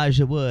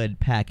 Elijah Wood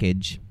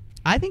package.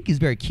 I think he's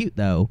very cute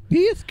though. He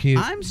is cute.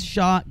 I'm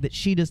shocked that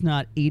she does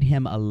not eat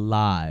him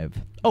alive.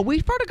 Oh, we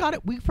forgot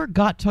it. We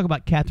forgot to talk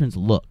about Catherine's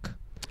look.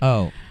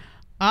 Oh,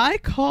 I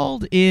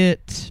called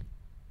it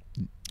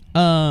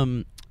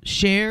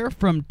Cher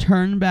from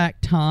Turn Back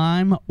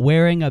Time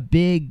wearing a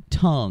big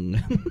tongue.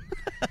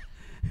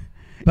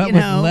 but You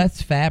with know.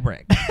 less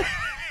fabric.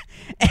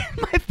 And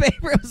my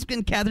favorite was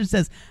when Catherine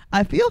says,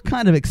 I feel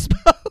kind of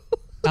exposed.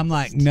 I'm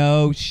like,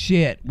 no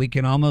shit. We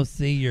can almost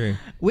see your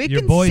We your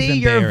can see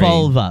your boysenberry.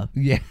 vulva.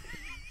 Yeah.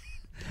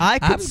 I I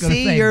can was gonna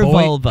see say your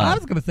vulva. I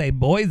was going to say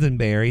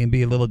boysenberry and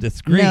be a little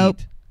discreet. Nope.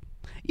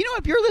 You know,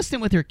 if you're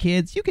listening with your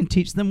kids, you can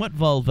teach them what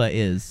vulva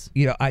is.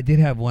 You know, I did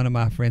have one of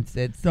my friends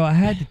said, so I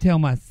had to tell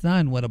my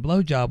son what a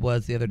blowjob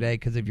was the other day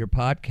because of your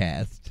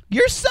podcast.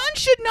 Your son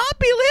should not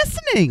be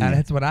listening. And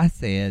that's what I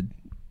said.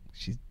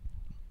 She's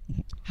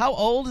How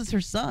old is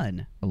her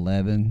son?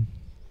 11.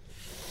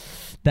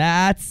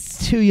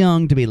 That's too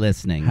young to be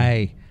listening.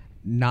 Hey,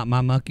 not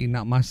my monkey,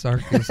 not my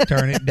circus.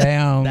 Turn it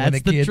down when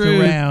That's the the kid's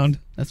truth. around.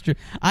 That's true.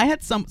 I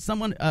had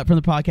someone from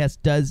the podcast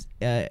does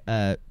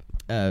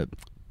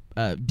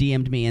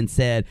DM'd me and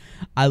said,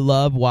 I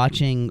love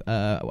watching,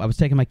 I was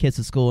taking my kids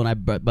to school and I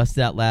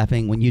busted out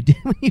laughing when you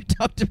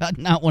talked about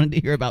not wanting to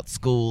hear about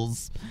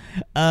schools.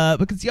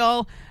 Because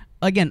y'all,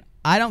 again,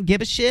 I don't give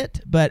a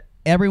shit, but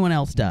everyone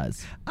else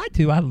does. I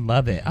do. I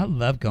love it. I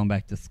love going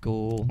back to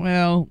school.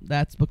 Well,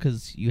 that's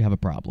because you have a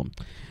problem.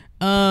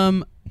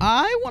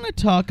 I want to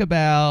talk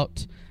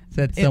about...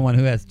 Said someone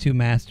who has 2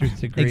 master's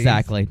degrees.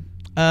 Exactly.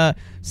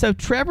 So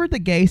Trevor, the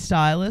gay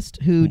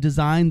stylist who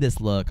designed this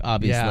look,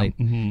 obviously,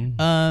 Yeah.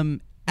 Mm-hmm.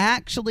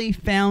 Actually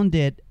found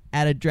it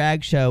at a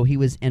drag show he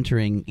was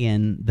entering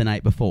in the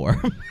night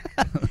before.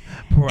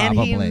 Probably. And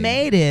he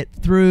made it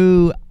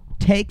through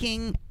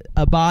taking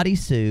a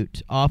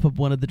bodysuit off of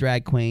one of the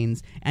drag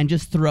queens and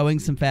just throwing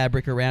some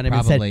fabric around him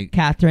Probably. and said,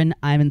 Catherine,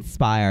 I'm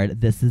inspired.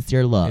 This is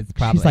your look. It's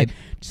probably-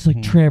 She's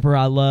like, Trevor,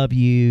 I love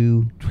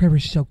you.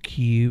 Trevor's so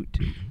cute.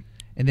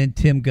 And then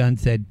Tim Gunn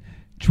said,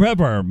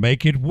 Trevor,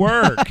 make it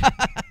work.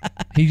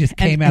 He just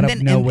came out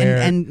of nowhere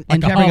and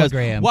like a Trevor goes,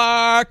 hologram.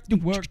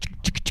 work.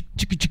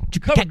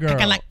 Cover girl.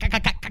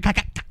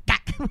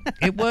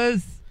 It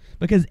was...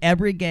 Because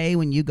every gay,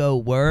 when you go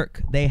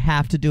work, they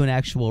have to do an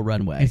actual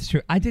runway. It's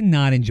true. I did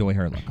not enjoy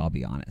her look, I'll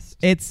be honest.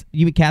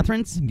 You mean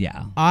Catherine's?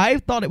 Yeah. I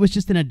thought it was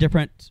just in a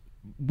different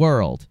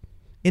world.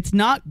 It's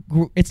not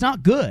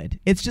good.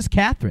 It's just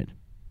Catherine.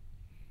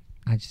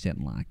 I just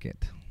didn't like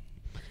it.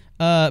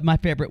 My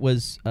favorite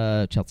was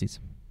Chelsea's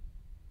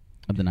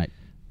of the night.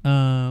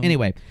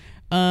 Anyway,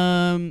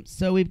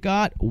 so we've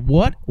got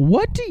what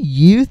do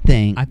you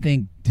think? I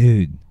think,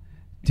 dude,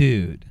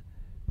 dude,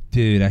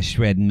 I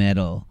shred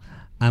metal.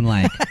 I'm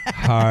like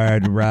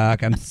hard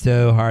rock. I'm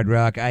so hard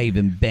rock. I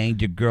even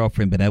banged your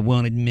girlfriend, but I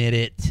won't admit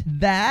it.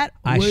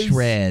 I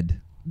shred.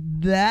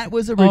 That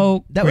was a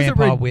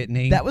Grandpa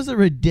Whitney. That was a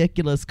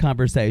ridiculous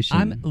conversation.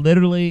 I'm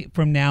literally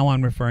from now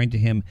on referring to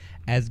him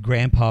as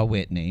Grandpa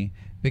Whitney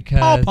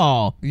because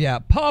Pawpaw. Yeah,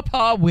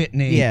 Pawpaw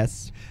Whitney.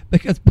 Yes,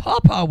 because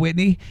Pawpaw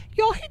Whitney,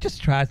 y'all, he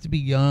just tries to be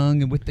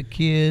young and with the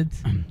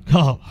kids.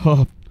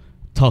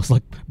 Talks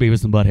like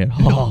Beavis and Butthead.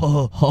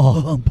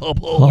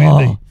 Pawpaw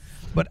Whitney.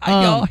 But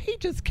y'all, he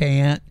just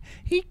can't.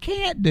 He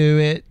can't do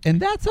it, and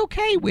that's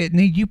okay,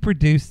 Whitney. You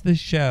produced the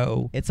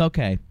show. It's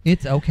okay.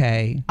 It's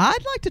okay.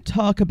 I'd like to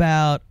talk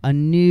about a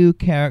new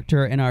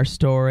character in our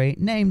story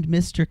named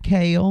Mr.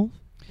 Kale.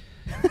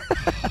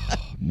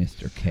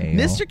 Mr. Kale.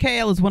 Mr.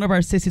 Kale, as one of our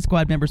Sissy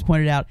Squad members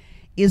pointed out,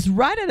 is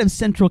right out of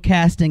Central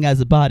Casting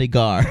as a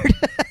bodyguard.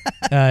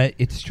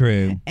 It's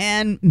true.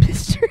 And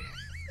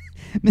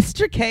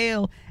Mr.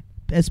 Kale,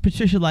 as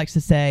Patricia likes to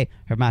say,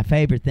 my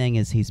favorite thing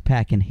is he's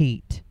packing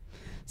heat.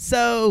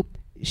 So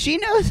she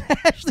knows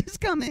Ashely's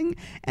coming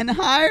and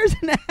hires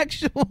an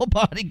actual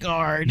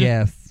bodyguard.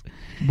 Yes.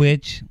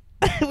 Which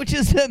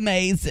is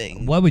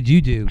amazing. What would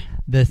you do?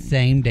 The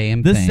same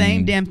damn thing. The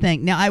same damn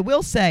thing. Now, I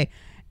will say,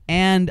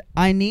 and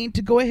I need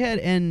to go ahead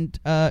and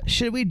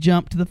should we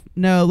jump to the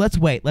no, let's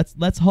wait.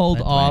 Let's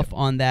hold off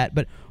on that.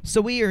 But so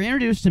we are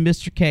introduced to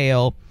Mr.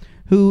 Kale,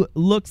 who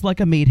looks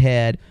like a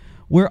meathead.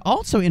 We're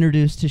also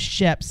introduced to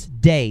Shep's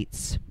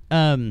dates.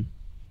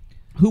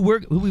 Who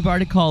we've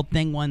already called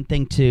Thing 1,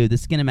 Thing 2, the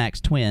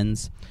Skinamax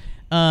twins.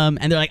 And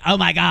they're like, oh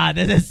my God,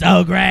 this is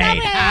so great. So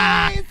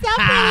pretty,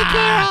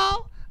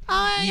 Carol.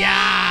 Oh,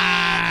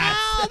 yes.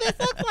 Oh, this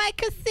looks like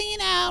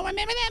Casino.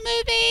 Remember that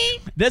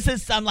movie? This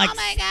is some like. Oh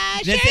my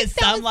gosh. This is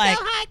some like.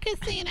 So high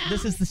Casino.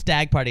 This is the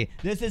stag party.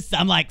 This is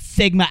some like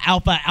Sigma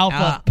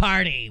Alpha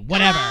party.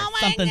 Whatever. Oh my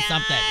something.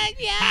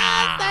 Yes,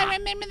 I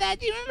remember that.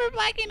 Do you remember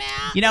Blacking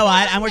Out? You know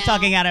what? And we're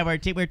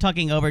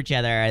talking over each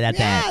other. That's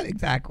it. Yeah,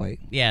 exactly.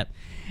 Yeah.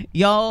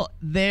 Y'all,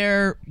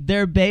 they're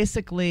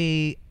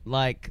basically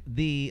like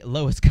the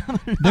lowest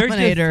common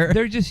denominator.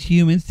 They're just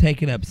humans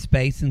taking up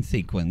space and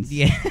sequence.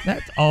 Yeah.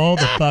 That's all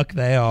the fuck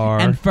they are.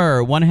 And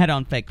fur. One head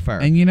on fake fur.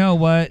 And you know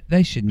what?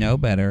 They should know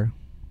better.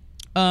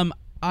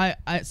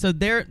 So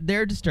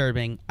they're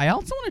disturbing. I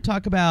also want to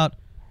talk about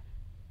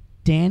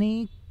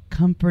Danny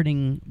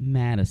comforting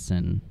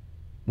Madison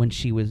when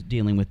she was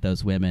dealing with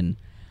those women.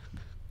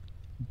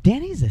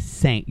 Danny's a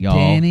saint, y'all.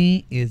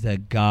 Danny is a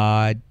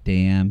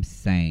goddamn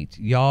saint,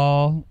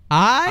 y'all.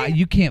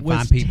 You can't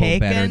find people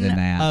better than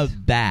that.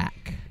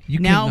 Aback.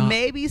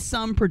 Maybe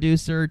some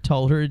producer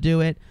told her to do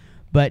it,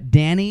 but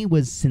Danny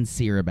was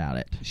sincere about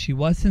it. She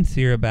was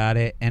sincere about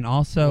it, and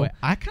also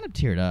I kind of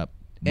teared up.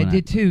 I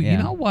did too. Yeah.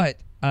 You know what?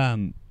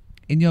 And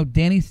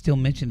Danny still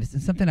mentioned this,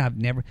 and something I've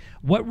never.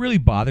 What really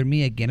bothered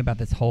me again about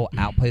this whole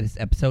outplay, this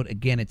episode,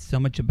 again, it's so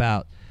much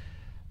about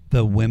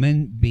the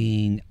women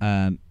being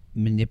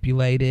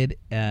manipulated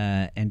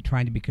and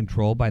trying to be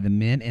controlled by the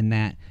men, and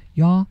that,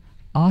 y'all,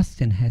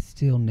 Austin has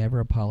still never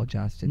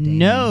apologized to Danny.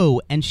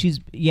 No, and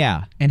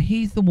and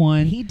he's the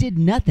one. He did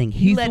nothing.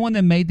 He's the one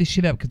that made this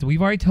shit up, because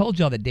we've already told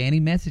y'all that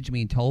Danny messaged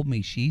me and told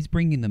me she's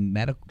bringing the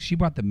medical. She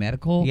brought the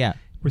medical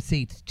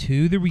receipts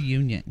to the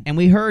reunion, and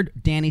we heard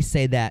Danny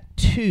say that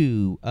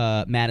to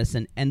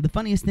Madison. And the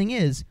funniest thing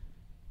is,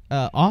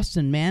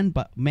 Austin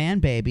man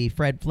baby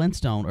Fred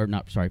Flintstone,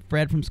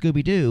 Fred from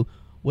Scooby Doo,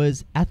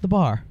 was at the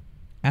bar.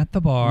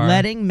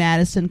 Letting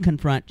Madison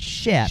confront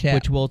Shep,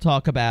 which we'll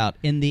talk about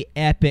in the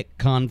epic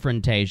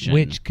confrontation.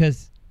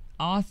 Because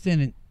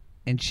Austin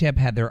and Shep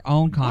had their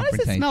own confrontation.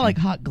 Why does it smell like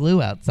hot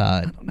glue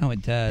outside? I don't know,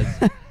 it does.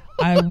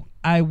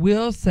 I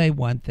will say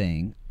one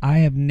thing. I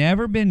have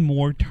never been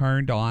more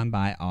turned on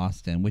by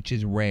Austin, which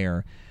is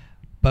rare.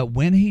 But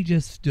when he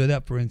just stood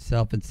up for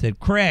himself and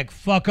said, Craig,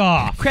 fuck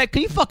off. Craig,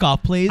 can you fuck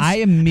off, please? I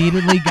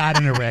immediately got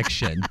an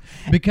erection.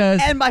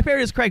 And my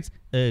favorite is Craig's,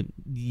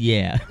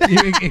 yeah.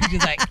 It's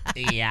just like,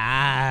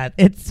 yeah.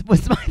 It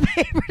was my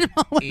favorite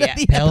moment of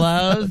the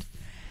pillows. Episode.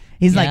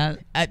 He's like,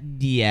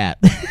 yeah.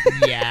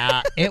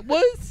 Yeah. It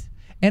was.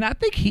 And I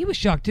think he was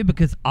shocked, too,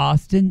 because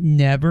Austin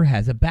never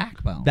has a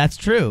backbone. That's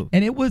true.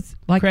 And it was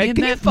like, Craig, in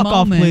can that you fuck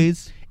moment, off,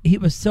 please? He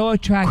was so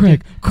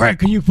attractive. Craig,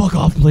 can you fuck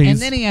off, please? And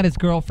then he had his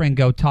girlfriend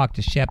go talk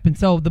to Shep, and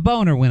so the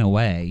boner went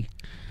away.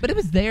 But it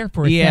was there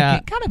for a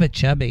second, kind of a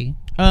chubby.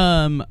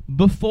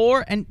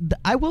 Before, and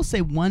I will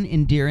say one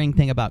endearing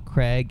thing about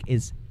Craig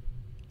is,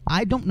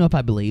 I don't know if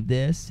I believe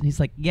this. And he's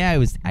like, yeah, I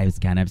was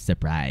kind of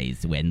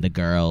surprised when the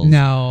girls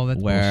were,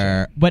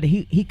 bullshit. But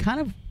he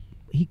kind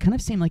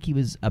of seemed like he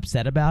was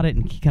upset about it,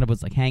 and he kind of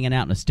was like hanging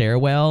out in a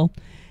stairwell,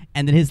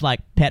 and then his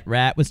like pet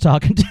rat was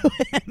talking to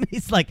him.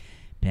 He's like,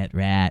 pet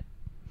rat,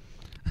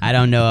 I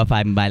don't know if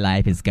my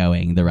life is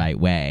going the right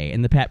way.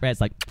 And the pet rat's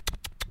like,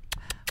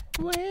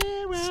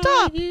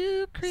 stop.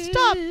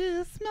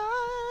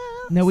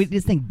 No, we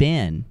just think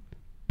Ben.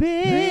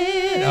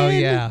 Oh,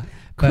 yeah.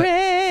 But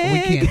Craig.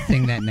 We can't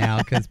sing that now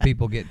because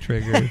people get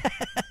triggered.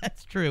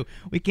 That's true.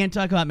 We can't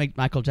talk about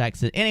Michael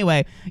Jackson.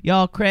 Anyway,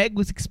 y'all, Craig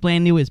was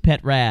explaining to his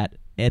pet rat,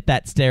 at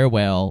that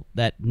stairwell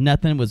that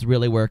nothing was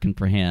really working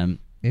for him.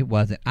 It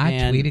wasn't. I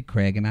tweeted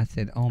Craig and I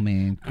said, "Oh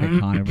man, Craig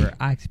Conover,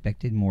 I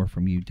expected more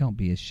from you. Don't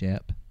be a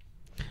Shep."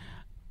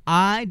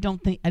 I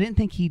didn't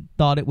think he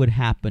thought it would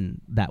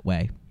happen that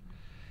way.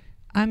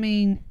 I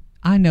mean,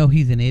 I know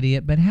he's an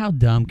idiot, but how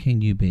dumb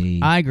can you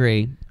be? I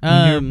agree.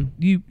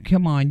 You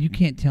come on, you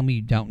can't tell me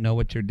you don't know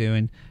what you're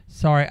doing.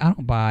 Sorry, I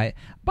don't buy it.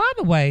 By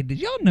the way, did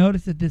y'all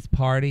notice at this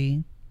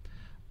party,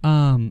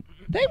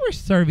 they were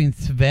serving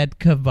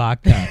Svedka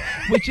vodka,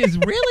 which is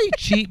really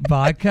cheap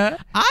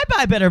vodka. I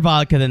buy better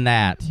vodka than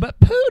that. But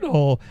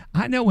Poodle,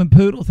 I know when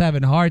Poodle's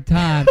having hard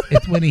times,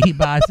 it's when he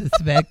buys the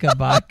Svedka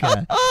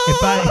vodka.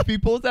 If he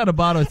pulls out a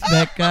bottle of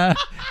Svedka,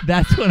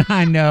 that's when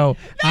I know.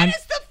 That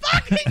is the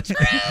fucking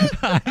truth.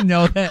 I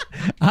know that.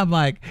 I'm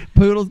like,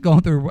 Poodle's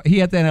going through, he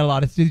has to have a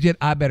lot of student.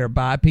 I better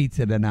buy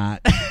pizza tonight.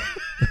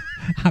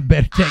 I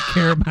better take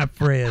care of my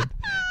friend.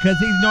 Because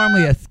he's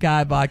normally a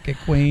Sky vodka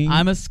queen.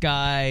 I'm a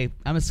Sky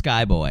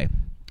boy.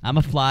 I'm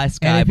a fly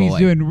Sky and if boy. he's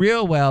doing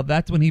real well,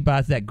 that's when he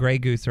buys that Grey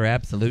Goose or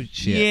Absolute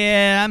shit.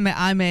 Yeah,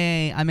 I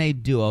may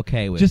do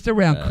okay with just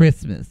around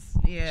Christmas.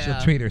 Yeah,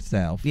 she'll treat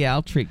herself. Yeah,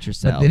 I'll treat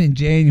yourself. But then in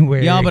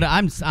January, yeah, but I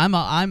am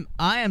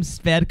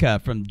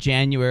Svedka from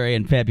January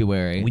and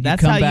February. When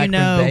that's you come how back you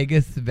know from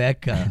Vegas,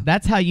 Svedka.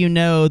 That's how you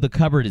know the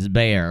cupboard is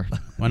bare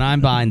when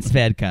I'm buying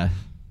Svedka.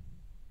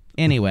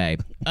 Anyway,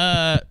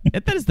 that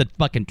is the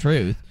fucking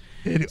truth.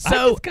 I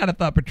just kind of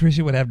thought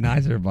Patricia would have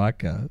nicer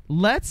vodka.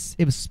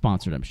 It was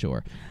sponsored, I'm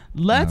sure.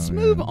 Let's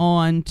move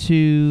on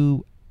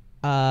to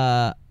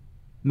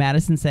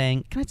Madison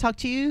saying, "Can I talk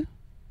to you?"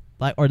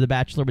 Or the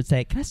Bachelor would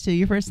say, "Can I steal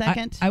you for a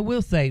second?" I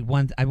will say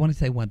I want to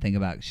say one thing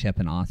about Shep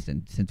and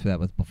Austin, since that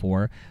was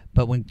before.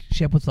 But when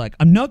Shep was like,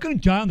 "I'm not going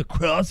to die on the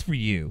cross for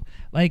you,"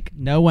 like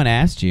no one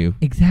asked you.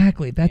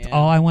 Exactly. That's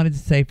all I wanted to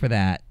say for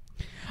that.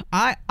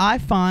 I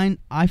found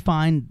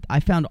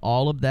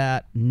all of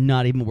that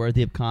not even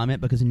worthy of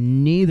comment because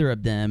neither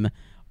of them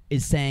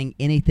is saying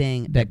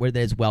anything that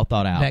is well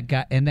thought out.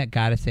 That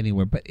got us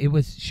anywhere. But it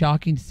was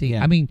shocking to see.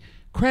 Yeah. I mean,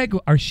 Craig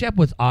or Shep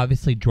was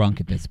obviously drunk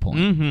at this point.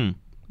 Mm-hmm.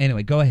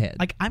 Anyway, go ahead.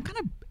 Like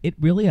it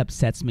really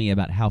upsets me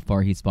about how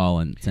far he's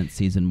fallen since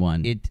season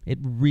 1. It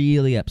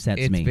really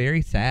upsets me. It's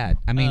very sad.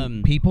 I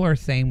mean, people are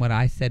saying what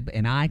I said,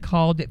 and I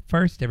called it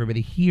first.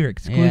 Everybody here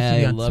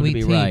exclusively on Sweet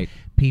Tea. Right.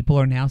 People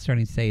are now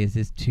starting to say, "Is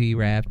this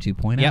T-Rav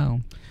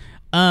 2.0?"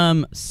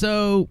 Yep.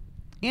 So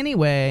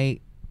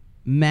anyway,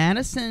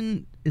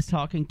 Madison is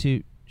talking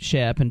to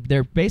Shep, and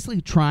they're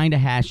basically trying to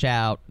hash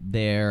out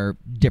their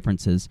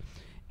differences.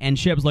 And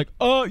Shep's like,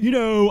 "Oh,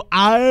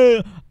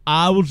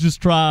 I was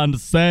just trying to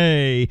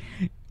say,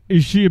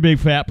 is she a big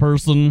fat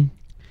person?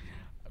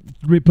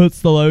 He puts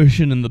the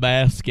lotion in the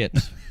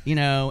basket,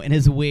 in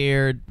his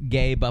weird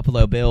gay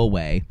Buffalo Bill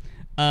way."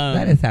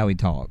 That is how he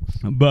talks.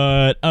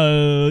 But,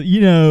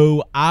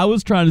 I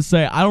was trying to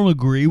say, I don't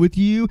agree with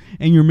you,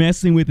 and you're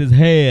messing with his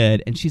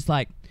head. And she's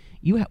like,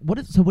 what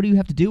do you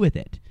have to do with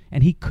it?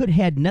 And he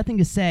had nothing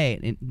to say.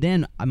 And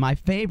then my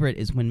favorite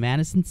is when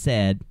Madison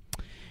said,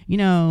 we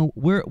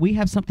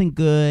have something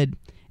good,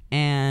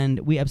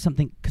 and we have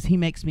something, because he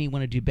makes me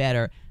want to do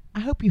better. I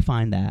hope you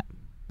find that.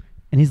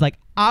 And he's like,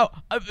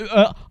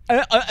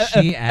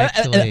 she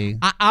actually,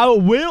 I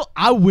will,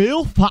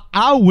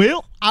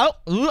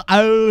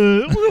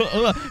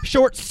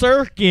 short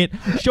circuit,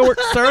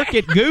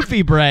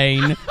 goofy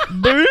brain.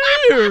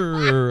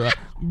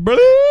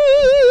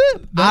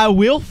 I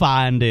will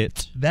find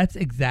it. That's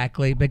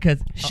exactly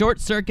because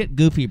short circuit,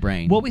 goofy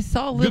brain. Well, we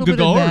saw a little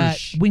bit of that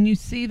when you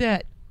see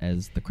that,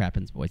 as the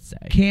Crappens voice say.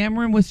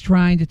 Cameron was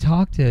trying to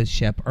talk to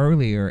Shep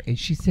earlier, and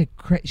she said,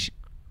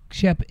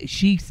 Shep,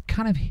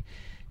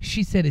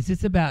 she said, "Is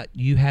this about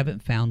you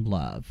haven't found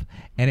love?"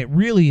 And it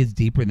really is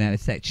deeper than that.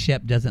 It's that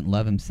Shep doesn't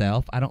love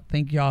himself. I don't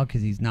think, y'all,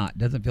 because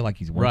doesn't feel like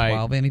he's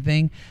worthwhile of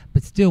anything.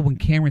 But still, when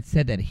Cameron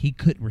said that, he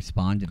couldn't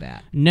respond to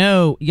that.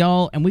 No,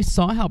 y'all, and we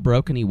saw how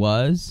broken he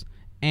was.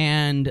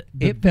 And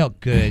it felt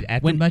good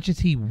much as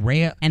he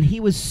ran, and he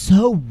was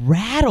so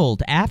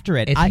rattled after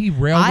it. He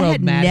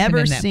railroaded Madison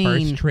in that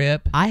first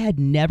trip. I had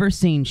never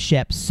seen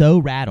Shep so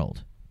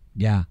rattled.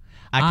 Yeah,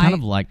 I kind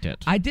of liked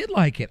it. I did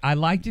like it. I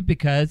liked it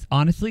because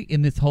honestly,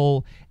 in this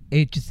whole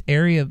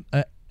area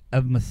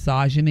of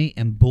misogyny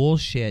and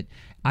bullshit,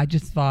 I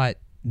just thought,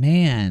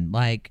 man,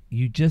 like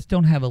you just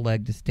don't have a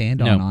leg to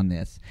stand on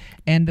this.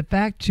 And the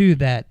fact too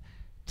that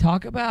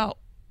talk about.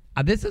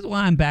 This is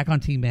why I'm back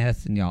on Team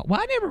Madison, y'all. Well,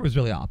 I never was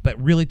really off, but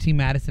really Team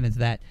Madison is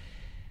that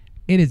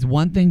it is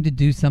one thing to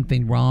do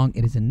something wrong.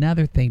 It is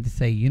another thing to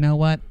say, you know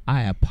what?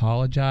 I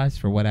apologize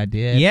for what I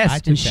did.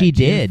 Yes, and she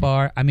did. Too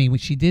far. I mean, when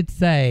she did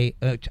say,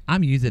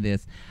 I'm using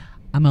this,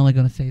 I'm only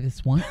going to say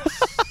this once.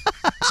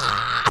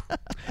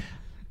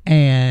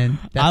 And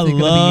that's I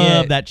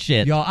love that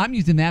shit. Y'all, I'm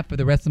using that for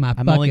the rest of my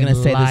fucking life. I'm only going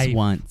to say life. This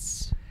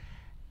once.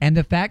 And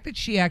the fact that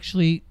she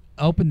actually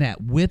opened that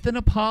with an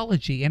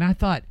apology, and I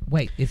thought,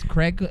 wait, is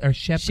Craig or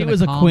Shep? She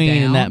was a queen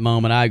down? In that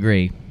moment. I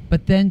agree.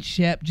 But then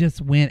Shep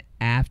just went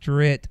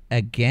after it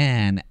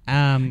again.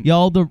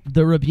 Y'all,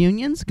 the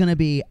reunion's gonna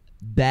be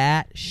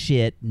that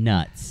shit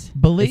nuts.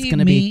 Believe it's going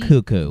to be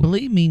cuckoo.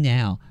 Believe me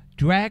now,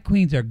 drag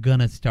queens are going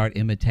to start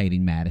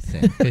imitating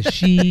Madison because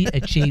she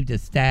achieved a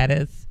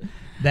status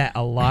that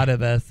a lot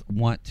of us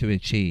want to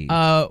achieve.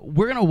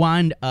 We're going to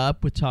wind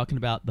up with talking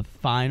about the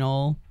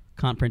final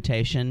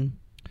confrontation.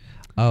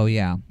 Oh,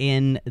 yeah.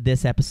 In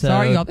this episode.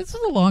 Sorry, y'all. This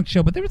was a long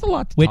show, but there was a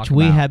lot to talk about. Which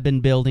we have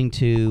been building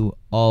to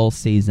all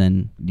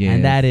season. Yes.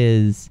 And that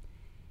is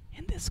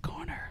in this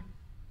corner,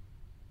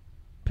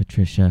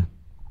 Patricia.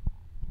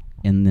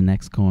 In the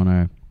next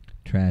corner,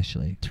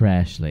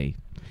 Trashly.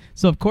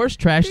 So, of course,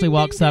 Trashly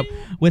walks up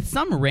with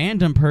some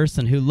random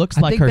person who looks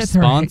like her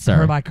sponsor.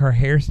 Her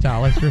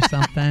hairstylist or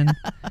something.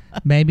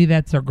 Maybe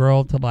that's her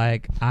girl to I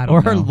don't know.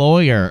 Or her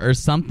lawyer or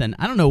something.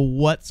 I don't know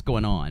what's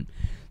going on.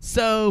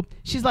 So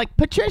she's like,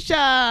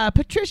 Patricia.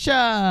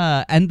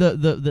 And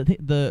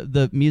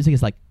the music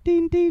is like,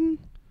 ding, ding,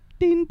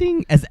 ding,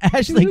 ding, as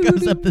Ashely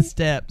goes up the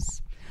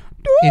steps.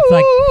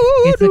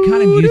 It's the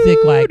kind of music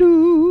right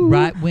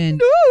when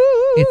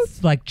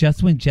it's like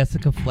just when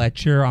Jessica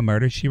Fletcher on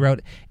Murder, She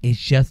Wrote is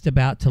just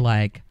about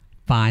to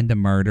find the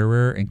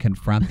murderer and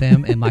confront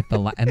them and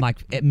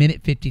at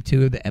minute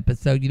 52 of the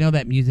episode, you know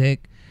that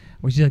music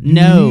where she's like,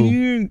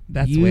 no,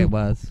 that's the way it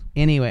was.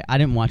 Anyway, I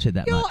didn't watch it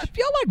that much. If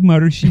y'all like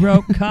Murder, She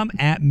Wrote, come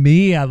at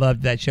me. I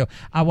loved that show.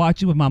 I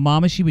watched it with my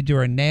mama. She would do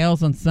her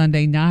nails on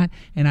Sunday night,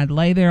 and I'd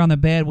lay there on the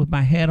bed with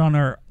my head on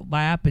her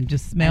lap and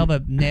just smell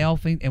the nail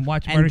thing and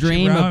watch Murder, She Wrote.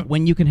 And dream of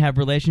when you can have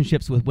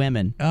relationships with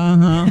women.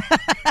 Uh-huh.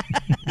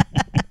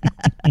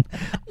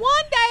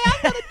 One day I'm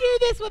going to do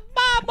this with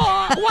my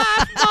wife,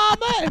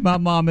 Mama. And my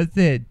mama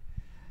said,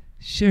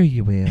 sure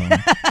you will.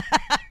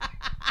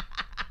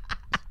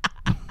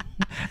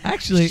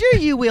 Actually, sure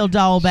you will,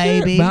 doll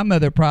baby. Sure. My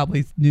mother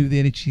probably knew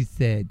then, and she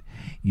said,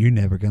 "You're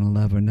never gonna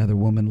love another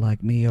woman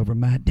like me over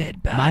my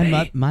dead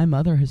body." My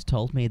mother has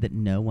told me that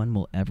no one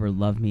will ever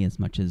love me as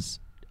much as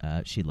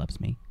she loves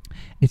me.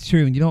 It's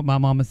true, and you know what my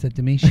mama said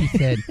to me? She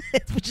said,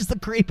 "Which is the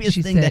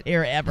creepiest thing to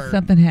hear ever." If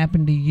something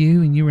happened to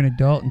you, and you were an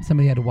adult, and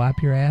somebody had to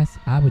wipe your ass,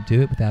 I would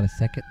do it without a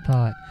second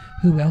thought.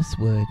 Who else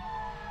would?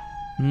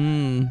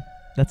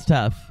 That's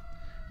tough.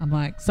 I'm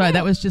like, sorry,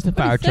 that was just a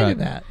fire truck.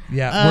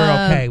 Yeah,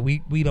 we're okay.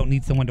 We don't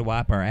need someone to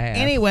wipe our ass.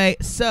 Anyway,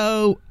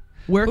 so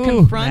we're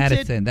confronted.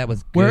 Madison, that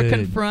was good. We're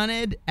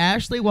confronted.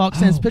 Ashely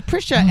walks in. It's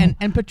Patricia,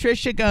 and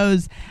Patricia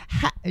goes,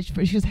 she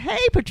goes, "Hey,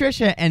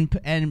 Patricia," and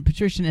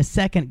Patricia in a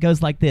second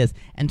goes like this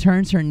and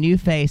turns her new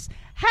face.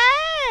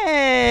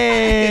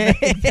 Hey,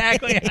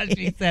 exactly how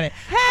she said it.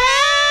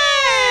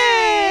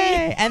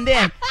 Hey, and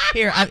then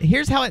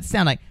here's how it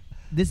sounded.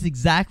 This is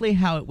exactly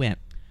how it went.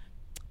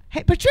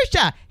 Hey,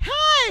 Patricia.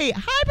 Hi,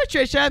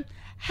 Patricia.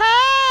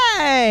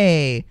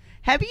 Hey.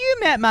 Have you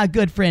met my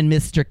good friend,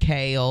 Mr.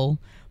 Kale?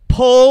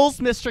 Pulls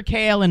Mr.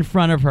 Kale in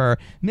front of her.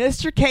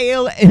 Mr.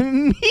 Kale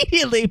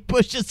immediately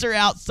pushes her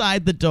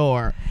outside the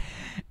door.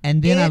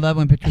 And then I love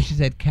when Patricia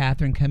said,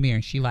 Catherine, come here.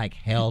 And she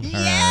held her.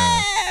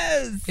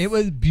 Yes. It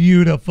was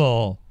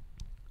beautiful.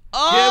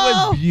 Oh.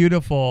 It was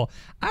beautiful.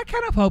 I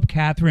kind of hope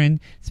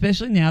Catherine,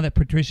 especially now that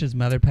Patricia's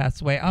mother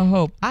passed away, I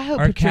hope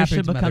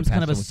Patricia becomes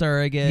kind of a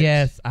surrogate.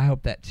 Yes, I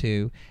hope that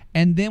too.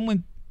 And then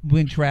when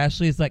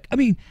Trashly is like,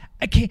 I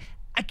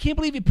can't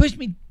believe you pushed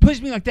me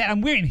like that.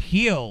 I'm wearing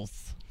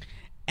heels.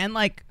 And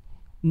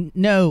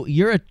no,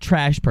 you're a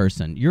trash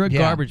person. You're a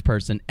garbage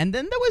person. And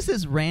then there was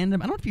this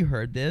random, I don't know if you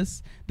heard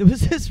this, there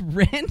was this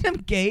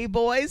random gay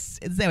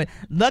voice saying,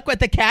 "Look what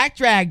the cat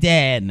dragged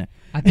in."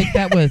 I think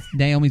that was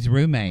Naomi's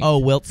roommate. Oh,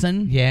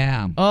 Wilson?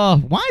 Yeah. Oh,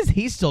 why is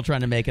he still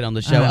trying to make it on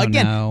the show? I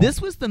don't know.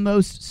 This was the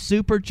most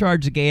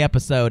supercharged gay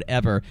episode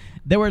ever.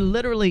 There were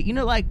literally,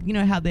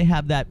 how they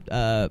have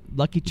that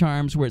Lucky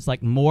Charms where it's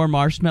more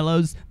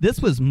marshmallows?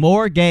 This was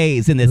more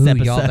gays in this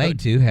episode. Y'all, they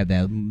do have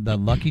that. The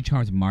Lucky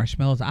Charms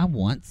marshmallows. I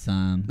want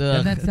some.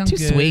 Doesn't that sound too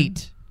good?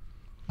 Sweet.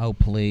 Oh,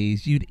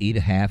 please. You'd eat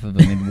half of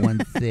them in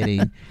one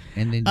sitting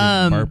and then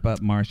just burp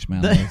up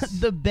marshmallows.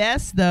 The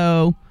best,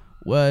 though,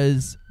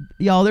 was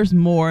there's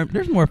more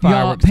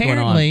fireworks apparently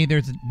going on.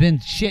 There's been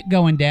shit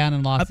going down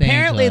in Los Angeles.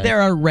 Apparently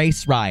there are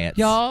race riots.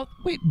 Y'all,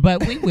 we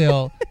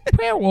will.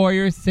 Prayer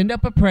warriors, send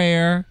up a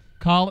prayer.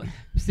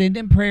 Send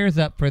in prayers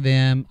up for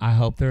them. I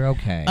hope they're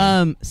okay.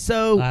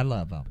 So I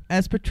love them.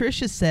 As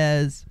Patricia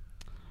says,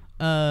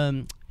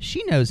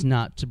 she knows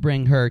not to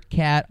bring her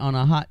cat on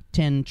a hot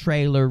tin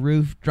trailer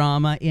roof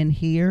drama in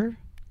here.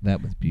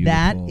 That was beautiful.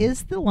 That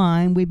is the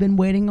line we've been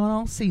waiting on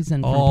all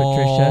season from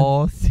Patricia.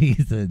 All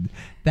season.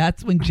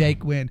 That's when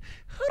Jake went.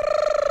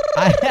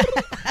 I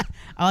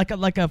like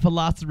a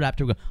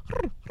velociraptor.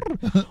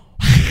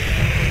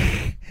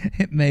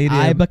 It made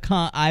him.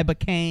 I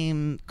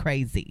became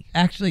crazy.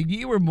 Actually,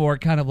 you were more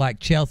kind of like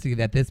Chelsea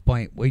at this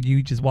point, where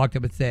you just walked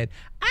up and said,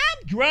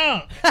 "I'm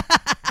drunk."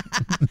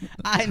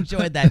 I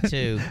enjoyed that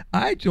too.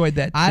 I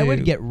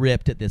would get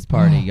ripped at this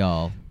party,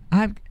 y'all.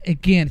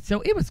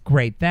 So it was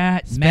great.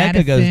 That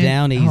Madison goes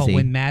down easy. Oh,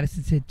 when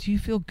Madison said, "Do you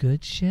feel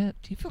good, Shep?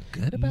 Do you feel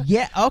good about?"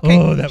 Yeah, okay.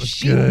 Oh, that was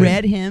good. She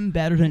read him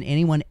better than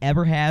anyone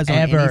ever has on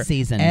any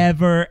season.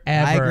 Ever.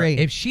 I agree.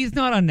 If she's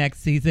not on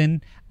next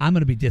season, I'm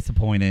going to be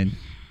disappointed.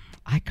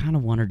 I kind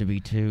of want her to be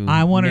too.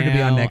 I want her to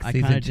be on next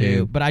season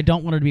too, but I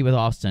don't want her to be with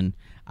Austin.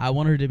 I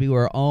want her to be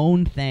her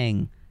own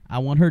thing. I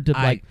want her to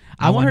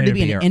I want her to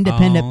be an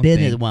independent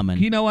businesswoman.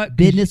 You know what?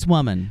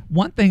 Businesswoman.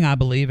 One thing I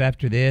believe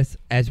after this,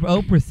 as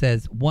Oprah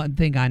says, one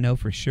thing I know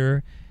for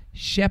sure,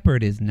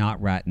 Shepard is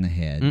not right in the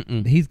head.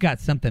 Mm-mm. He's got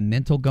something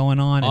mental going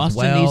on Austin as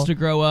well. needs to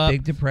grow up.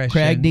 Big depression.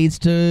 Craig needs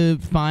to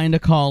find a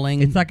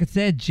calling. It's like I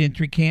said,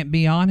 Gentry can't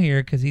be on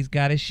here because he's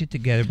got his shit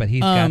together, but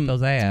he's got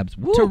those abs.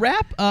 Woo! To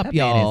wrap up, that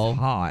y'all. man is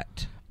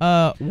hot.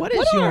 What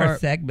are your our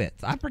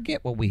segments? I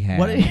forget what we have.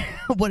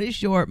 What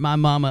is your? My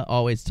mama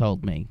always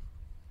told me.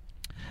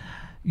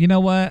 You know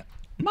what?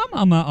 My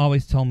mama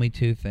always told me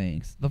two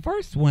things. The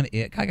first one,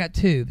 I got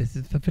two. This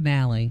is the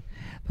finale.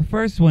 The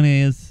first one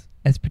is,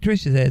 as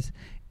Patricia says,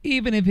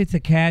 even if it's a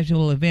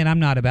casual event, I'm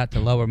not about to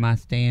lower my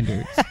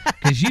standards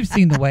because you've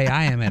seen the way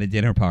I am at a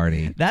dinner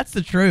party. That's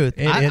the truth.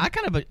 I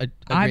kind of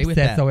agree with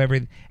that.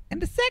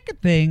 And the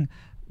second thing,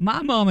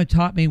 my mama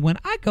taught me when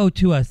I go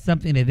to a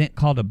something event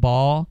called a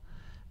ball,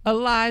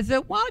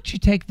 Eliza, why don't you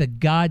take the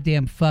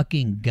goddamn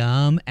fucking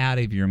gum out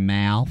of your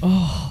mouth?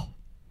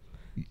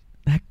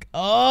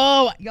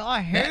 Y'all,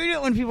 I hate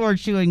it when people are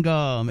chewing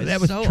gum. It's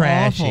that was so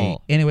trashy.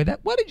 Awful. Anyway,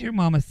 what did your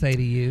mama say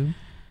to you?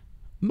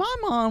 My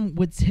mom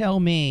would tell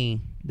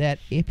me that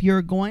if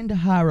you're going to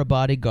hire a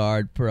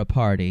bodyguard for a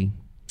party,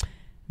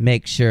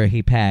 make sure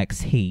he packs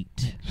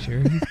heat.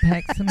 Sure, he's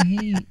packed some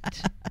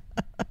heat.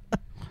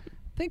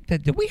 Think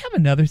that, do we have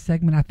another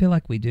segment? I feel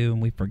like we do,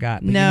 and we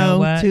forgot. But no, you know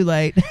what? Too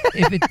late.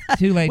 If it's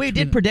too late, we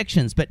did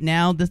predictions, but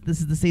now this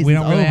is the season's we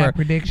don't really over. have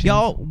predictions.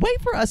 Y'all,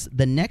 wait for us.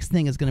 The next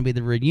thing is going to be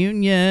the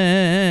reunion. The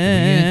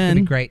reunion's going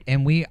to be great,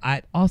 and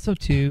I also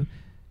too.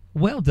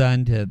 Well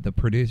done to the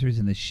producers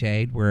in the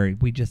shade, where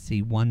we just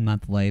see 1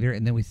 month later,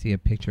 and then we see a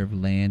picture of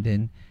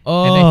Landon.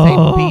 And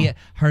they say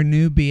her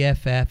new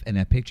BFF, and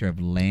a picture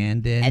of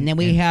Landon. And then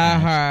we hear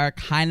her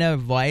kind of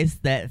voice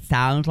that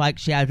sounds like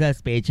she has a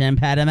speech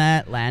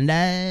impediment.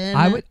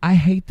 Landon. I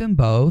hate them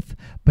both,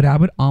 but I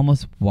would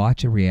almost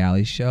watch a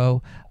reality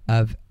show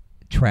of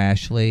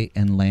Trashly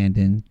and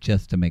Landon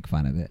just to make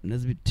fun of it. And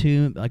this would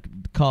be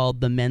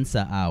called the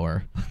Mensa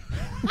Hour.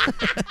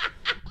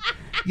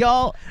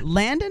 Y'all,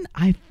 Landon,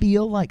 I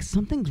feel like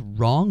something's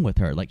wrong with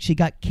her. Like she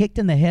got kicked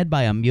in the head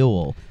by a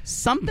mule.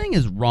 Something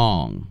is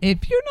wrong.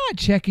 If you're not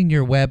checking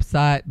your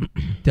website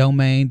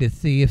domain to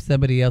see if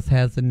somebody else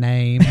has a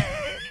name,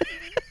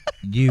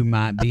 you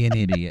might be an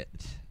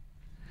idiot.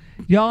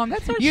 Y'all,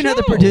 that's our show. You know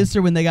the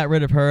producer, when they got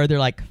rid of her, they're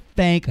like,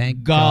 thank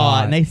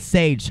God. And they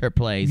saged her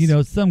place. You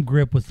know, some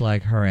grip was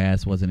like, her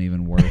ass wasn't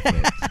even worth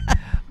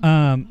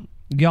it.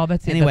 Y'all,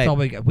 that's it. Anyway, that's all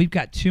we got. We've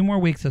got 2 more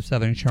weeks of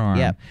Southern Charm.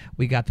 Yep.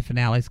 We got the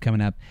finales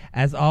coming up.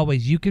 As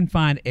always, you can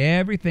find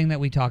everything that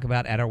we talk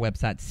about at our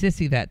website,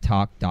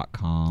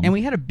 sissythattalk.com. And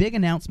we had a big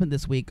announcement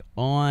this week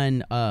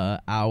on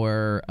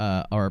our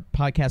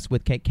podcast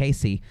with Kate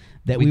Casey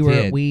that we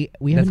did. We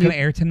that's going to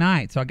air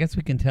tonight, so I guess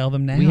we can tell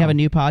them now. We have a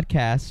new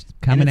podcast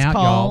coming out,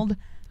 called y'all.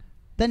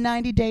 The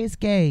 90 Days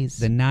Gays.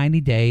 The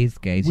 90 Days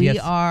Gays. We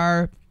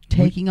are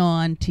taking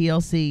on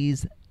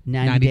TLC's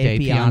 90 Day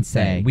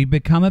Fiancé. We've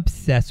become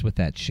obsessed with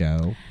that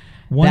show.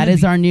 That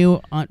is our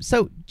new...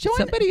 so join...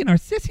 Somebody in our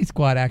Sissy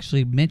Squad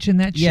actually mentioned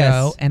that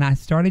show, and I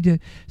started to...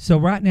 So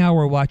right now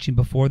we're watching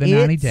Before the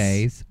 90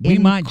 Days. We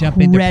might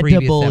jump into previous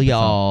episodes.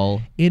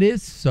 Y'all. It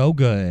is so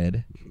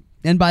good.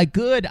 And by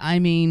good, I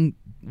mean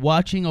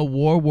watching a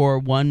World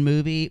War I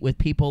movie with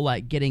people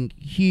like getting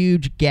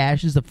huge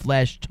gashes of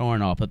flesh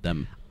torn off of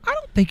them. I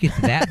don't think it's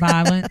that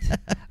violent,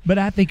 but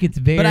I think it's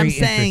very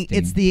interesting. But I'm saying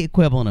it's the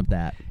equivalent of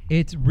that.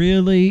 It's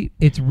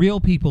real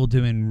people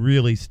doing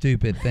really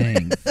stupid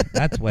things.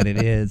 That's what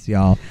it is,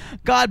 y'all.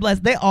 God bless.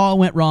 They all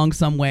went wrong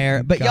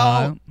somewhere. But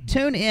y'all,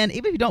 tune in.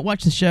 Even if you don't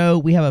watch the show,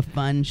 we have a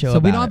fun show about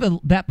it. So we don't have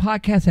that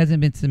podcast hasn't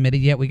been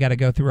submitted yet. We got to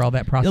go through all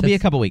that process. It'll be a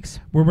couple weeks.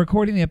 We're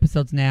recording the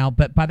episodes now,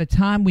 but by the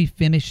time we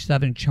finish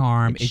Southern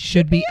Charm, it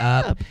should be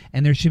up.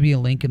 And there should be a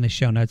link in the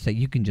show notes that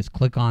you can just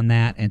click on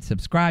that and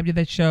subscribe to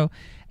that show.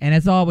 And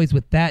as always,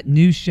 with that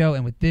new show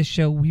and with this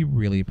show, we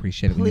really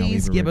appreciate it.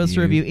 Please give us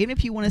a review. Even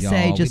if you want to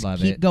say, just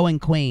keep going,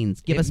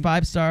 Queens. Give us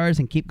 5 stars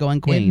and keep going,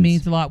 Queens. It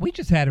means a lot. We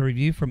just had a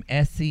review from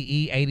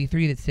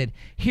SCE83 that said,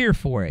 here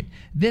for it.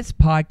 This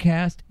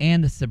podcast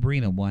and the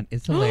Sabrina one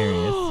is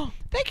hilarious.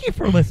 Thank you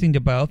for listening to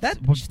both. That's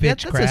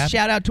a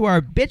shout out to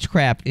our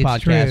Bitchcraft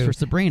podcast for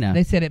Sabrina.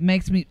 They said it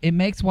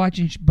makes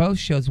watching both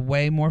shows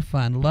way more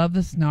fun. Love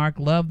the snark,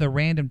 love the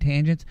random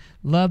tangents,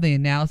 love the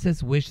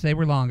analysis. Wish they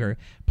were longer.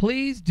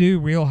 Please do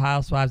Real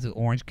Housewives of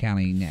Orange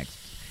County next,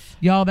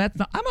 y'all. I'm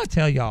gonna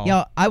tell y'all.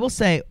 Y'all, I will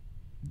say,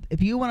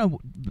 if you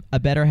want a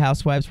better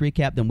Housewives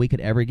recap than we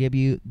could ever give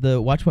you, the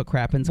Watch What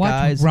Crappens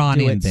guys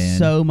Ronnie do it and Ben.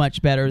 so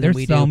much better than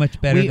we do. They're so much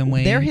better than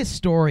we. They're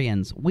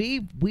historians. We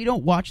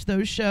don't watch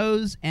those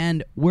shows,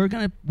 and we're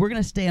gonna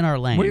stay in our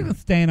lane. We're gonna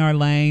stay in our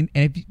lane,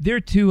 and if there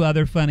are 2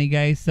 other funny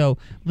guys, so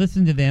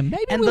listen to them.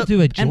 Maybe we'll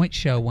do a joint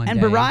show one day.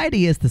 And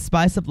variety is the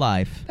spice of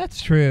life.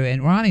 That's true.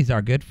 And Ronnie's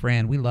our good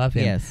friend. We love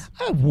him. Yes.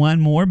 I have one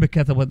more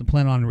because I wasn't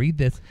planning on read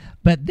this,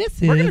 but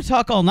we're gonna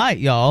talk all night,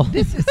 y'all.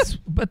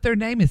 But their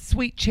name is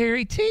Sweet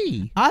Cherry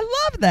tea. I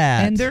love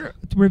that. And their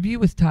review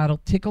was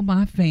titled "Tickle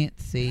My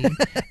Fancy,"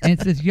 and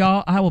it says,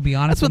 "Y'all, I will be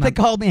honest." That's what they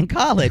called me in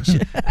college.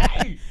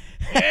 Hey,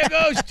 there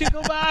goes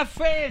 "Tickle My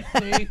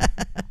Fancy."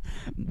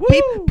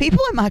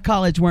 People in my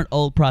college weren't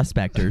old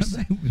prospectors.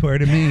 Word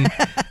to me.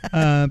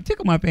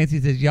 Tickle My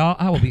Fancy says, "Y'all,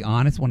 I will be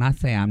honest when I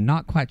say I'm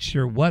not quite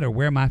sure what or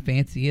where my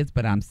fancy is,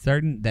 but I'm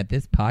certain that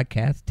this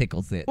podcast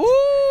tickles it."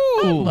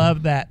 Ooh. I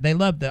love that. They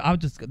love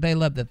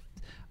the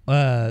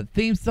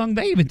theme song.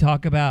 They even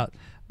talk about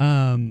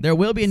there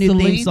will be a new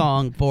theme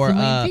song for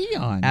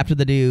Dion. after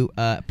the new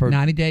for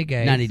 90 Day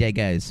Gays. 90 Day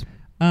Gays.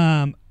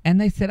 And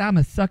they said, I'm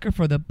a sucker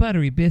for the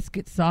buttery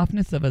biscuit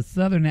softness of a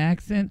southern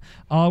accent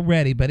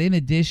already. But in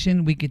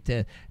addition, we get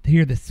to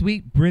hear the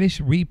sweet British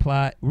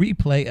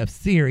replay of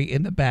Siri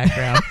in the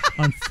background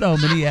on so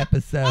many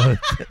episodes.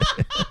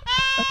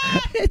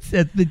 It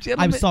says the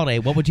gentleman. I'm sorry,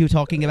 what were you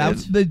talking about?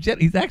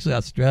 He's actually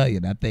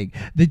Australian, I think.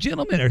 The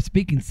gentlemen are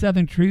speaking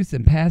southern truths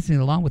and passing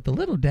it along with a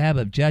little dab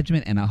of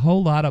judgment and a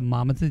whole lot of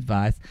mama's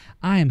advice.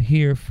 I am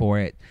here for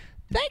it.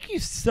 Thank you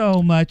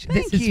so much.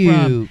 Thank this is you.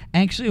 from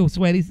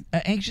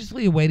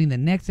anxiously awaiting the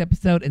next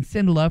episode and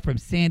send love from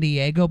San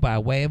Diego by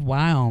way of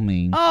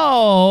Wyoming.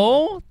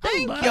 Oh,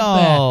 thank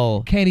y'all.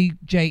 That. Katie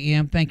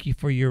JM, thank you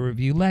for your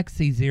review.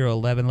 Lexi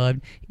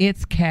 01111,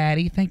 it's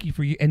Caddy. Thank you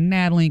for your and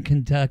Natalie in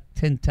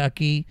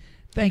Kentucky.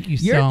 Thank you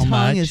Your so much. Your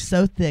tongue is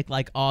so thick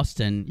like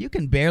Austin. You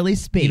can barely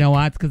speak. You know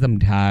why? It's because I'm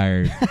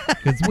tired.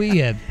 Because we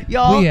have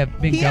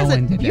been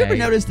going today. You ever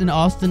noticed an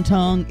Austin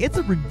tongue? It's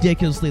a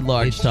ridiculously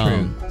large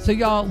tongue. True. So,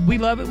 y'all, we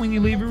love it when you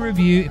leave a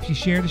review. If you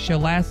share the show,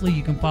 lastly,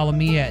 you can follow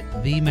me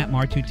at the Matt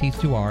Mar 2 T's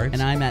 2 R's.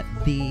 And I'm at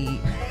the...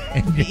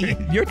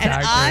 You're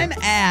tired. And I'm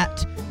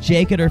at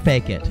Jake It or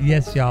Fake It.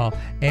 Yes, y'all.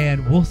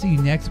 And we'll see you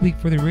next week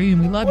for the review.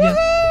 We love you.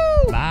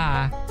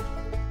 Bye.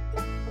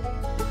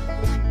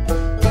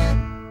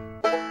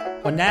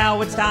 Well, now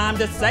it's time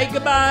to say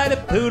goodbye to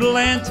Poodle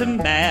and to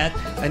Matt.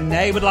 And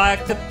they would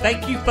like to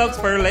thank you folks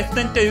for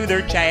listening to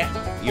their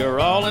chat.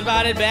 You're all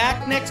invited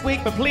back next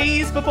week, but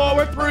please, before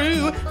we're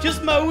through,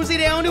 just mosey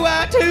down to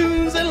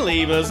iTunes and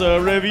leave us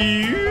a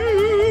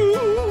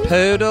review.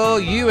 Poodle,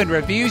 you and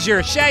reviews,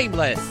 you're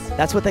shameless.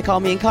 That's what they call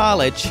me in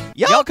college.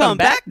 Y'all come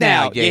back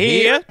now, you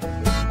hear?